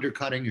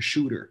 undercutting a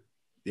shooter.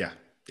 Yeah.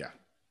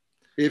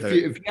 If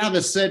you have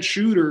a set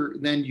shooter,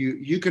 then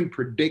you can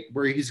predict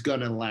where he's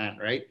going to land,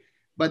 right?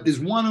 But this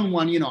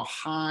one-on-one,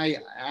 high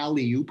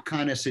alley-oop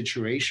kind of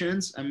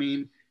situations, I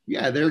mean,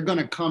 they're going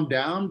to come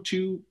down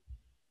to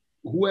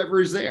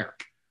whoever is there.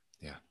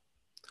 Yeah.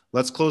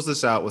 Let's close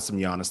this out with some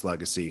Giannis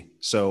legacy.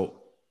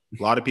 So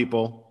a lot of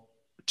people,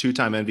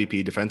 2-time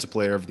MVP, Defensive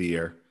Player of the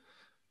Year,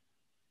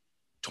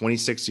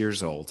 26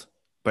 years old.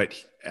 But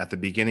at the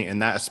beginning,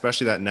 and that,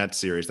 especially that Nets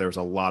series, there was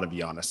a lot of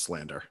Giannis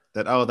slander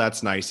that, oh,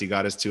 that's nice. He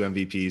got his 2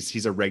 MVPs.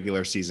 He's a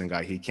regular season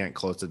guy. He can't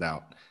close it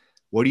out.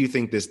 What do you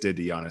think this did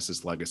to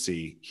Giannis's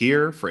legacy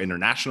here, for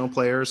international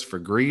players, for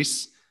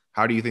Greece?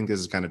 How do you think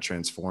this has kind of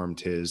transformed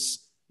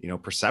his,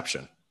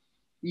 perception?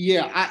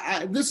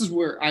 Yeah, this is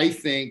where I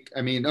think,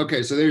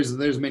 okay, so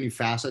there's many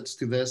facets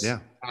to this.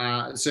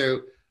 Yeah.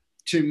 So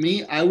to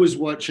me, I was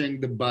watching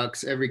the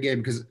Bucks every game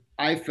because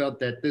I felt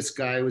that this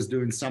guy was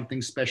doing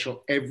something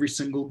special every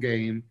single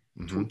game,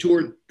 2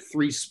 or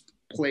 3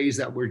 plays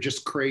that were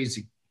just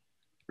crazy,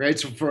 right?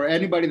 So for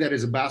anybody that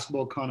is a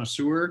basketball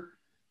connoisseur,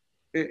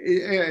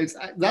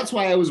 that's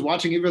why I was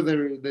watching even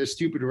the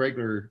stupid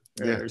regular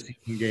season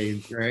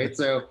games, right?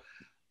 So,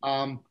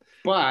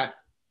 but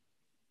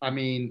I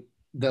mean,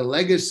 the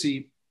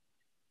legacy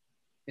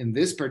in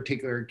this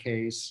particular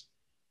case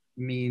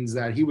means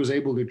that he was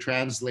able to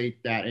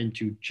translate that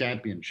into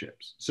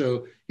championships.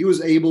 So he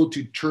was able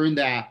to turn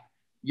that,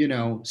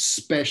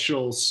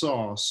 special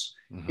sauce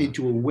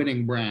into a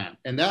winning brand.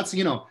 And that's,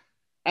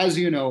 as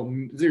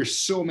there's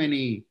so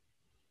many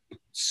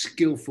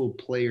skillful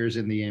players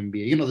in the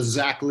NBA, the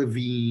Zach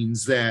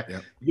Levines that,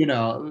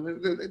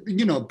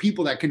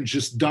 people that can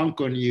just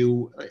dunk on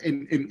you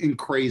in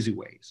crazy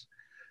ways.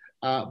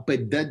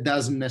 But that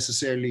doesn't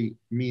necessarily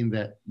mean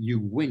that you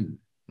win.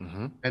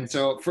 And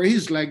so for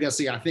his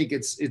legacy, I think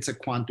it's a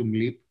quantum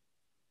leap,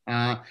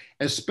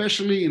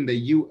 especially in the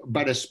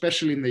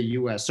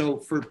US. So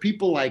for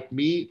people like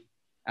me,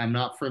 I'm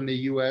not from the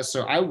US,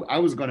 so I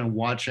was going to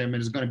watch him,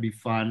 and it's going to be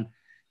fun.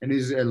 And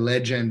he's a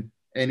legend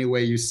any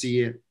way you see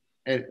it,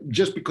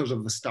 just because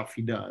of the stuff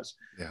he does.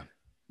 Yeah.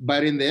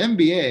 But in the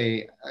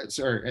NBA,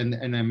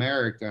 in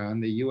America,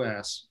 in the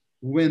US,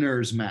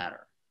 winners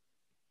matter.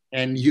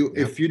 And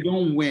if you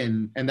don't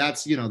win, and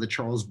that's, the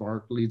Charles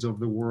Barkley's of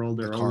the world,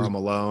 Karl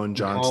Malone,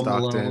 John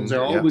Stockton,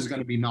 they're always going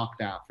to be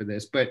knocked out for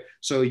this. But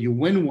so you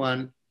win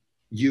one,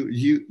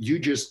 you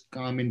just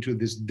come into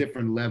this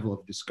different level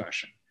of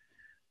discussion.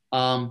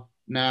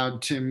 Now,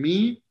 to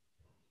me,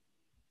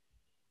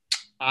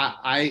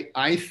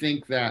 I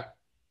think that,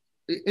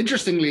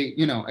 interestingly,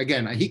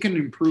 again, he can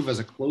improve as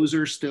a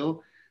closer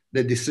still.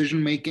 The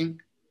decision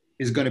making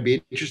is going to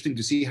be interesting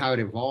to see how it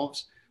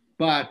evolves.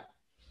 But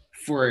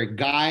for a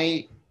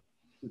guy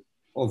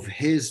of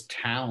his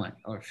talent,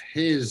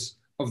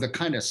 of the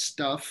kind of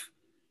stuff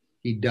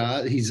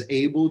he's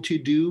able to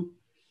do,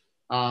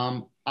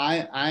 I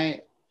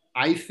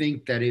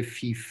think that if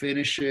he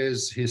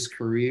finishes his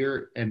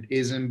career and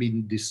isn't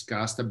being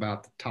discussed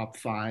about the top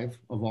 5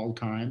 of all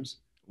times.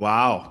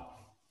 Wow.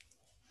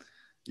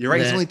 You're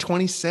right. He's only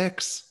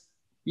 26.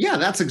 Yeah,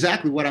 that's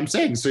exactly what I'm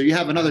saying. So you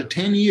have another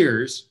 10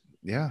 years.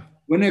 Yeah.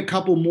 Win a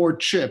couple more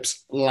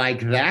chips like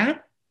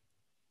that.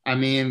 I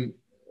mean,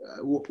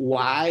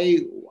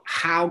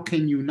 how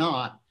can you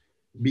not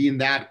be in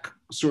that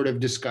sort of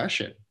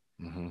discussion?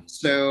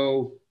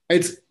 So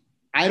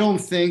I don't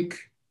think,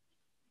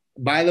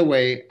 by the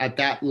way, at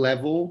that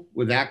level,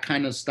 with that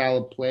kind of style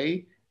of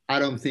play, I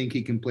don't think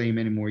he can play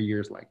many more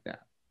years like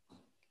that.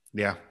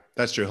 Yeah,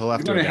 that's true. He'll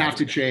have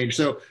to change.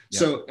 So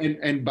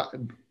and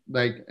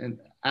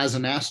as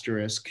an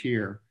asterisk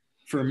here,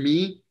 for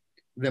me,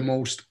 the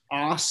most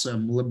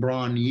awesome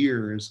LeBron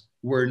years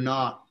were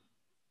not,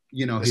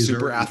 his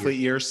super athlete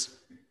years.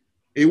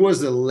 It was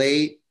the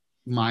late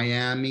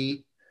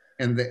Miami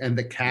and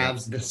the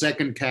Cavs, the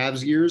second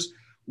Cavs years,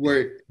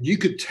 where you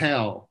could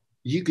tell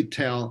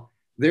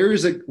there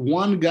is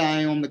one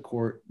guy on the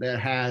court that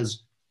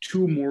has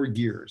two more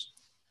gears.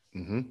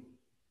 Mm-hmm.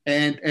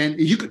 And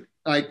you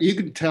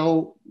could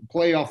tell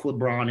playoff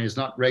LeBron is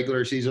not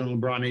regular season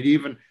LeBron, and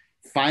even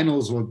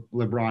finals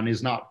LeBron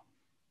is not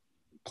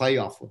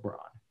playoff LeBron.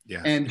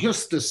 Yeah. And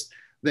just this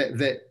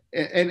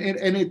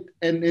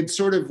it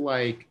sort of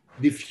like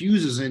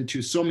diffuses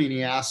into so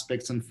many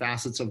aspects and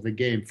facets of the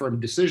game, from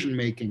decision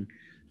making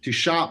to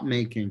shot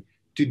making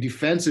to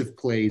defensive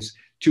plays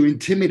to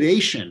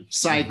intimidation,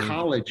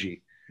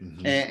 psychology,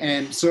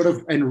 and sort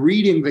of and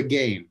reading the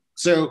game.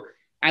 So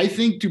I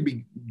think to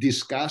be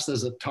discussed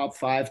as a top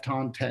 5,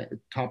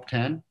 top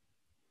 10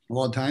 a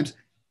lot of times,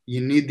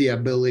 you need the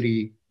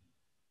ability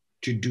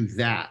to do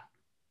that,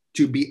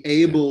 to be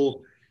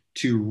able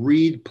to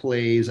read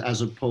plays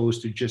as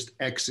opposed to just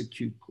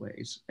execute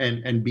plays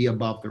and be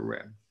above the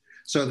rim.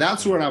 So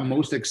that's what I'm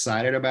most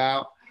excited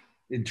about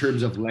in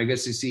terms of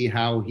legacy, see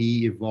how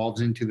he evolves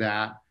into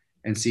that,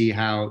 and see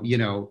how, you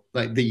know,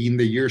 like in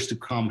the years to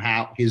come,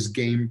 how his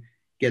game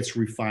gets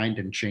refined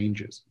and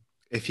changes.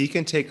 If he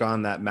can take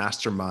on that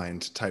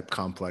mastermind type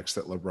complex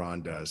that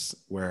LeBron does,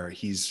 where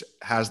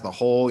has the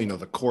whole, you know,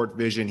 the court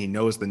vision, he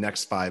knows the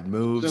next 5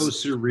 moves. So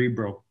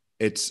cerebral.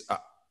 It's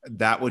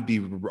that would be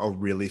a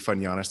really fun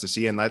Giannis to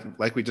see. And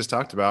like we just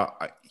talked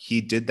about, he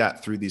did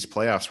that through these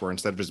playoffs, where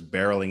instead of just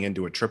barreling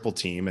into a triple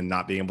team and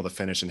not being able to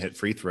finish and hit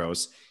free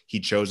throws, he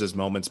chose his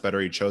moments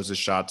better. He chose his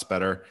shots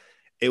better.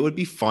 It would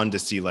be fun to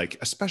see, like,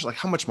 especially like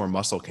how much more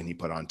muscle can he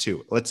put on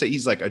too? Let's say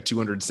he's like a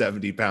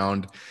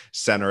 270-pound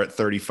center at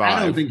 35.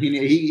 I don't think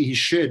he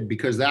should,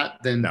 because that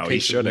then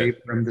takes away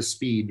from the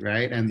speed,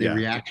 right? And the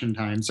reaction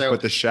time. So,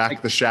 but the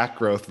Shaq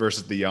growth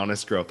versus the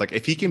Giannis growth, like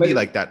if he can be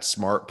like that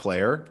smart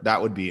player,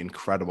 that would be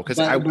incredible. Because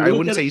I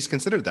wouldn't say he's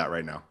considered that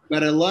right now.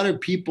 But a lot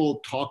of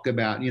people talk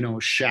about, you know,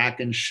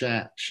 Shaq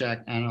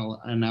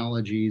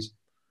analogies.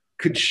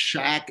 Could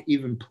Shaq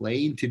even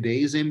play in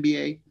today's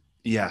NBA?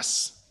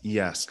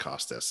 Yes,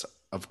 Costas,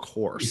 of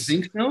course.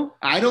 You think so?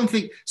 I don't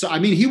think so. I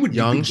mean, he would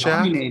young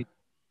Shaq.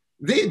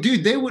 They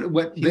would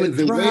the way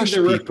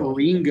the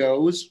refereeing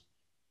goes,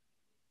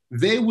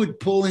 they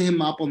would pull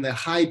him up on the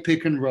high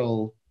pick and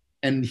roll,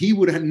 and he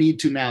would need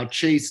to now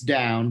chase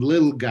down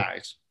little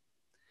guys.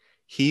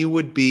 He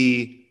would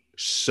be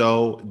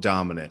so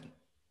dominant.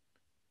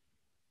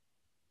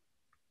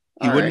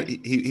 He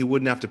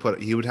wouldn't have to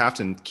he would have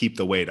to keep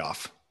the weight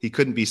off. He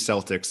couldn't be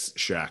Celtics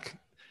Shaq.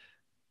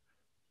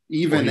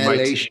 Even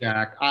LA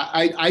Shaq.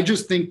 I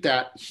just think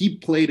that he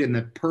played in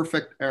the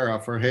perfect era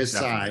for his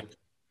side.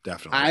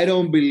 Definitely. I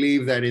don't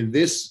believe that in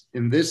this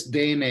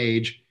day and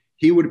age,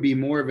 he would be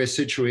more of a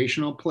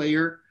situational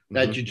player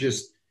that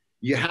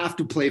you have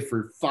to play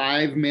for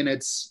 5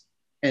 minutes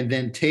and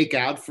then take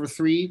out for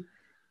 3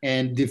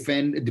 and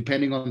defend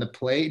depending on the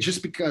play.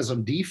 Just because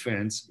on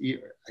defense,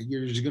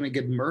 you're just going to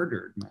get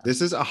murdered, man.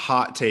 This is a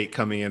hot take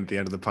coming in at the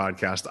end of the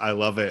podcast. I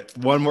love it.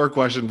 One more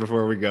question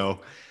before we go.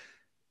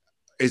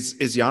 Is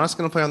Giannis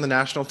going to play on the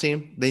national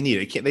team? They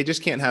need it. They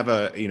just can't have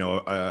a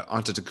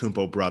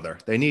Antetokounmpo brother.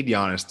 They need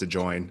Giannis to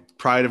join.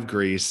 Pride of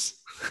Greece.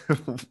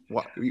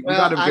 We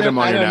got to get him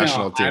on your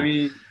national team. I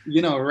mean,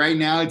 you know, right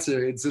now it's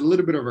a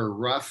little bit of a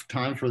rough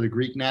time for the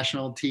Greek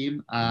national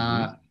team.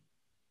 I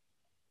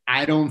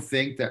don't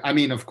think that. I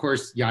mean, of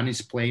course,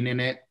 Giannis playing in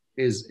it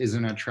is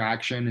an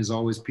attraction. Is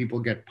always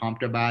people get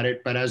pumped about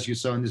it. But as you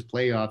saw in these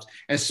playoffs,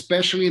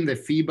 especially in the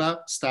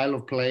FIBA style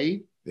of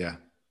play,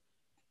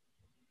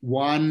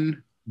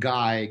 one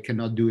guy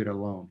cannot do it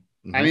alone.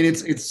 I mean,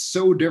 it's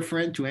so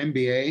different to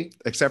NBA.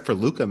 Except for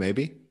Luka,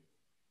 maybe.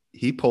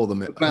 He pulled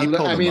them in.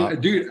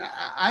 Dude,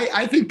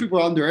 I think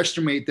people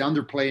underestimate the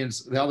other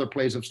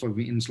plays of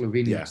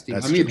Slovenia's team.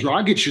 I mean, true.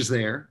 Dragic is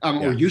there,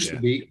 or used to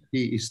be.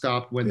 He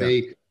stopped when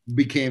they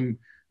became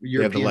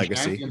European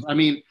champions. I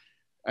mean,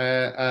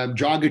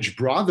 Dragic's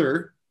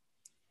brother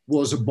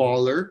was a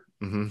baller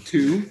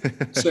too.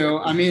 So,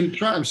 I mean,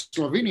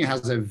 Slovenia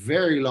has a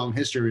very long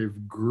history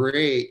of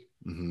great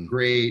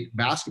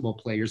basketball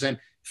players, and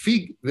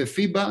the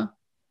FIBA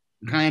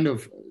kind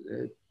of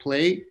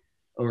play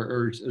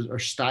or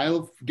style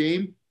of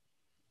game.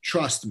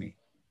 Trust me,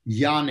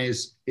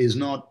 Giannis is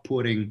not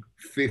putting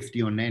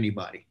 50 on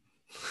anybody.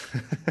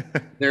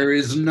 There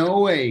is no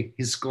way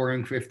he's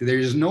scoring 50. There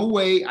is no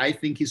way I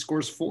think he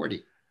scores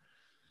 40.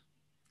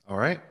 All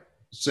right.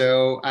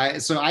 So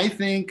I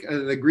think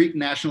the Greek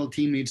national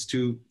team needs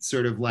to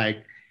sort of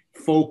like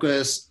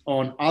focus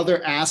on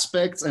other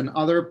aspects and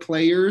other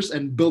players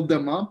and build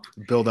them up.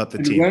 Build up the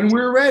team. When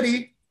we're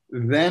ready,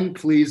 then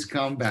please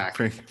come back.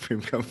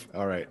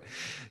 All right.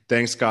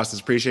 Thanks, Costas.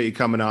 Appreciate you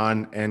coming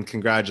on, and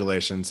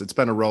congratulations. It's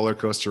been a roller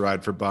coaster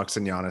ride for Bucks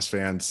and Giannis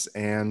fans,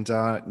 and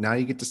now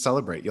you get to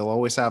celebrate. You'll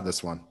always have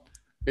this one.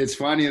 It's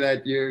funny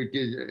that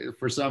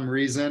for some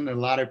reason, a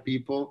lot of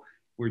people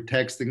were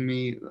texting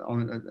me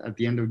at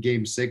the end of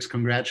Game 6,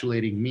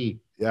 congratulating me.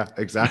 Yeah,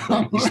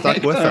 exactly. You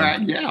stuck with them.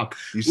 Right, yeah.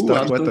 You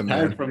stuck with I'm so them,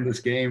 tired man. from this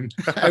game.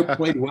 I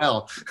played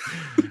well.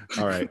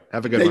 All right.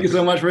 Have a good Thank one. you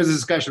so much for this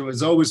discussion. It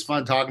was always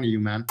fun talking to you,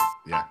 man.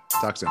 Yeah.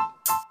 Talk soon.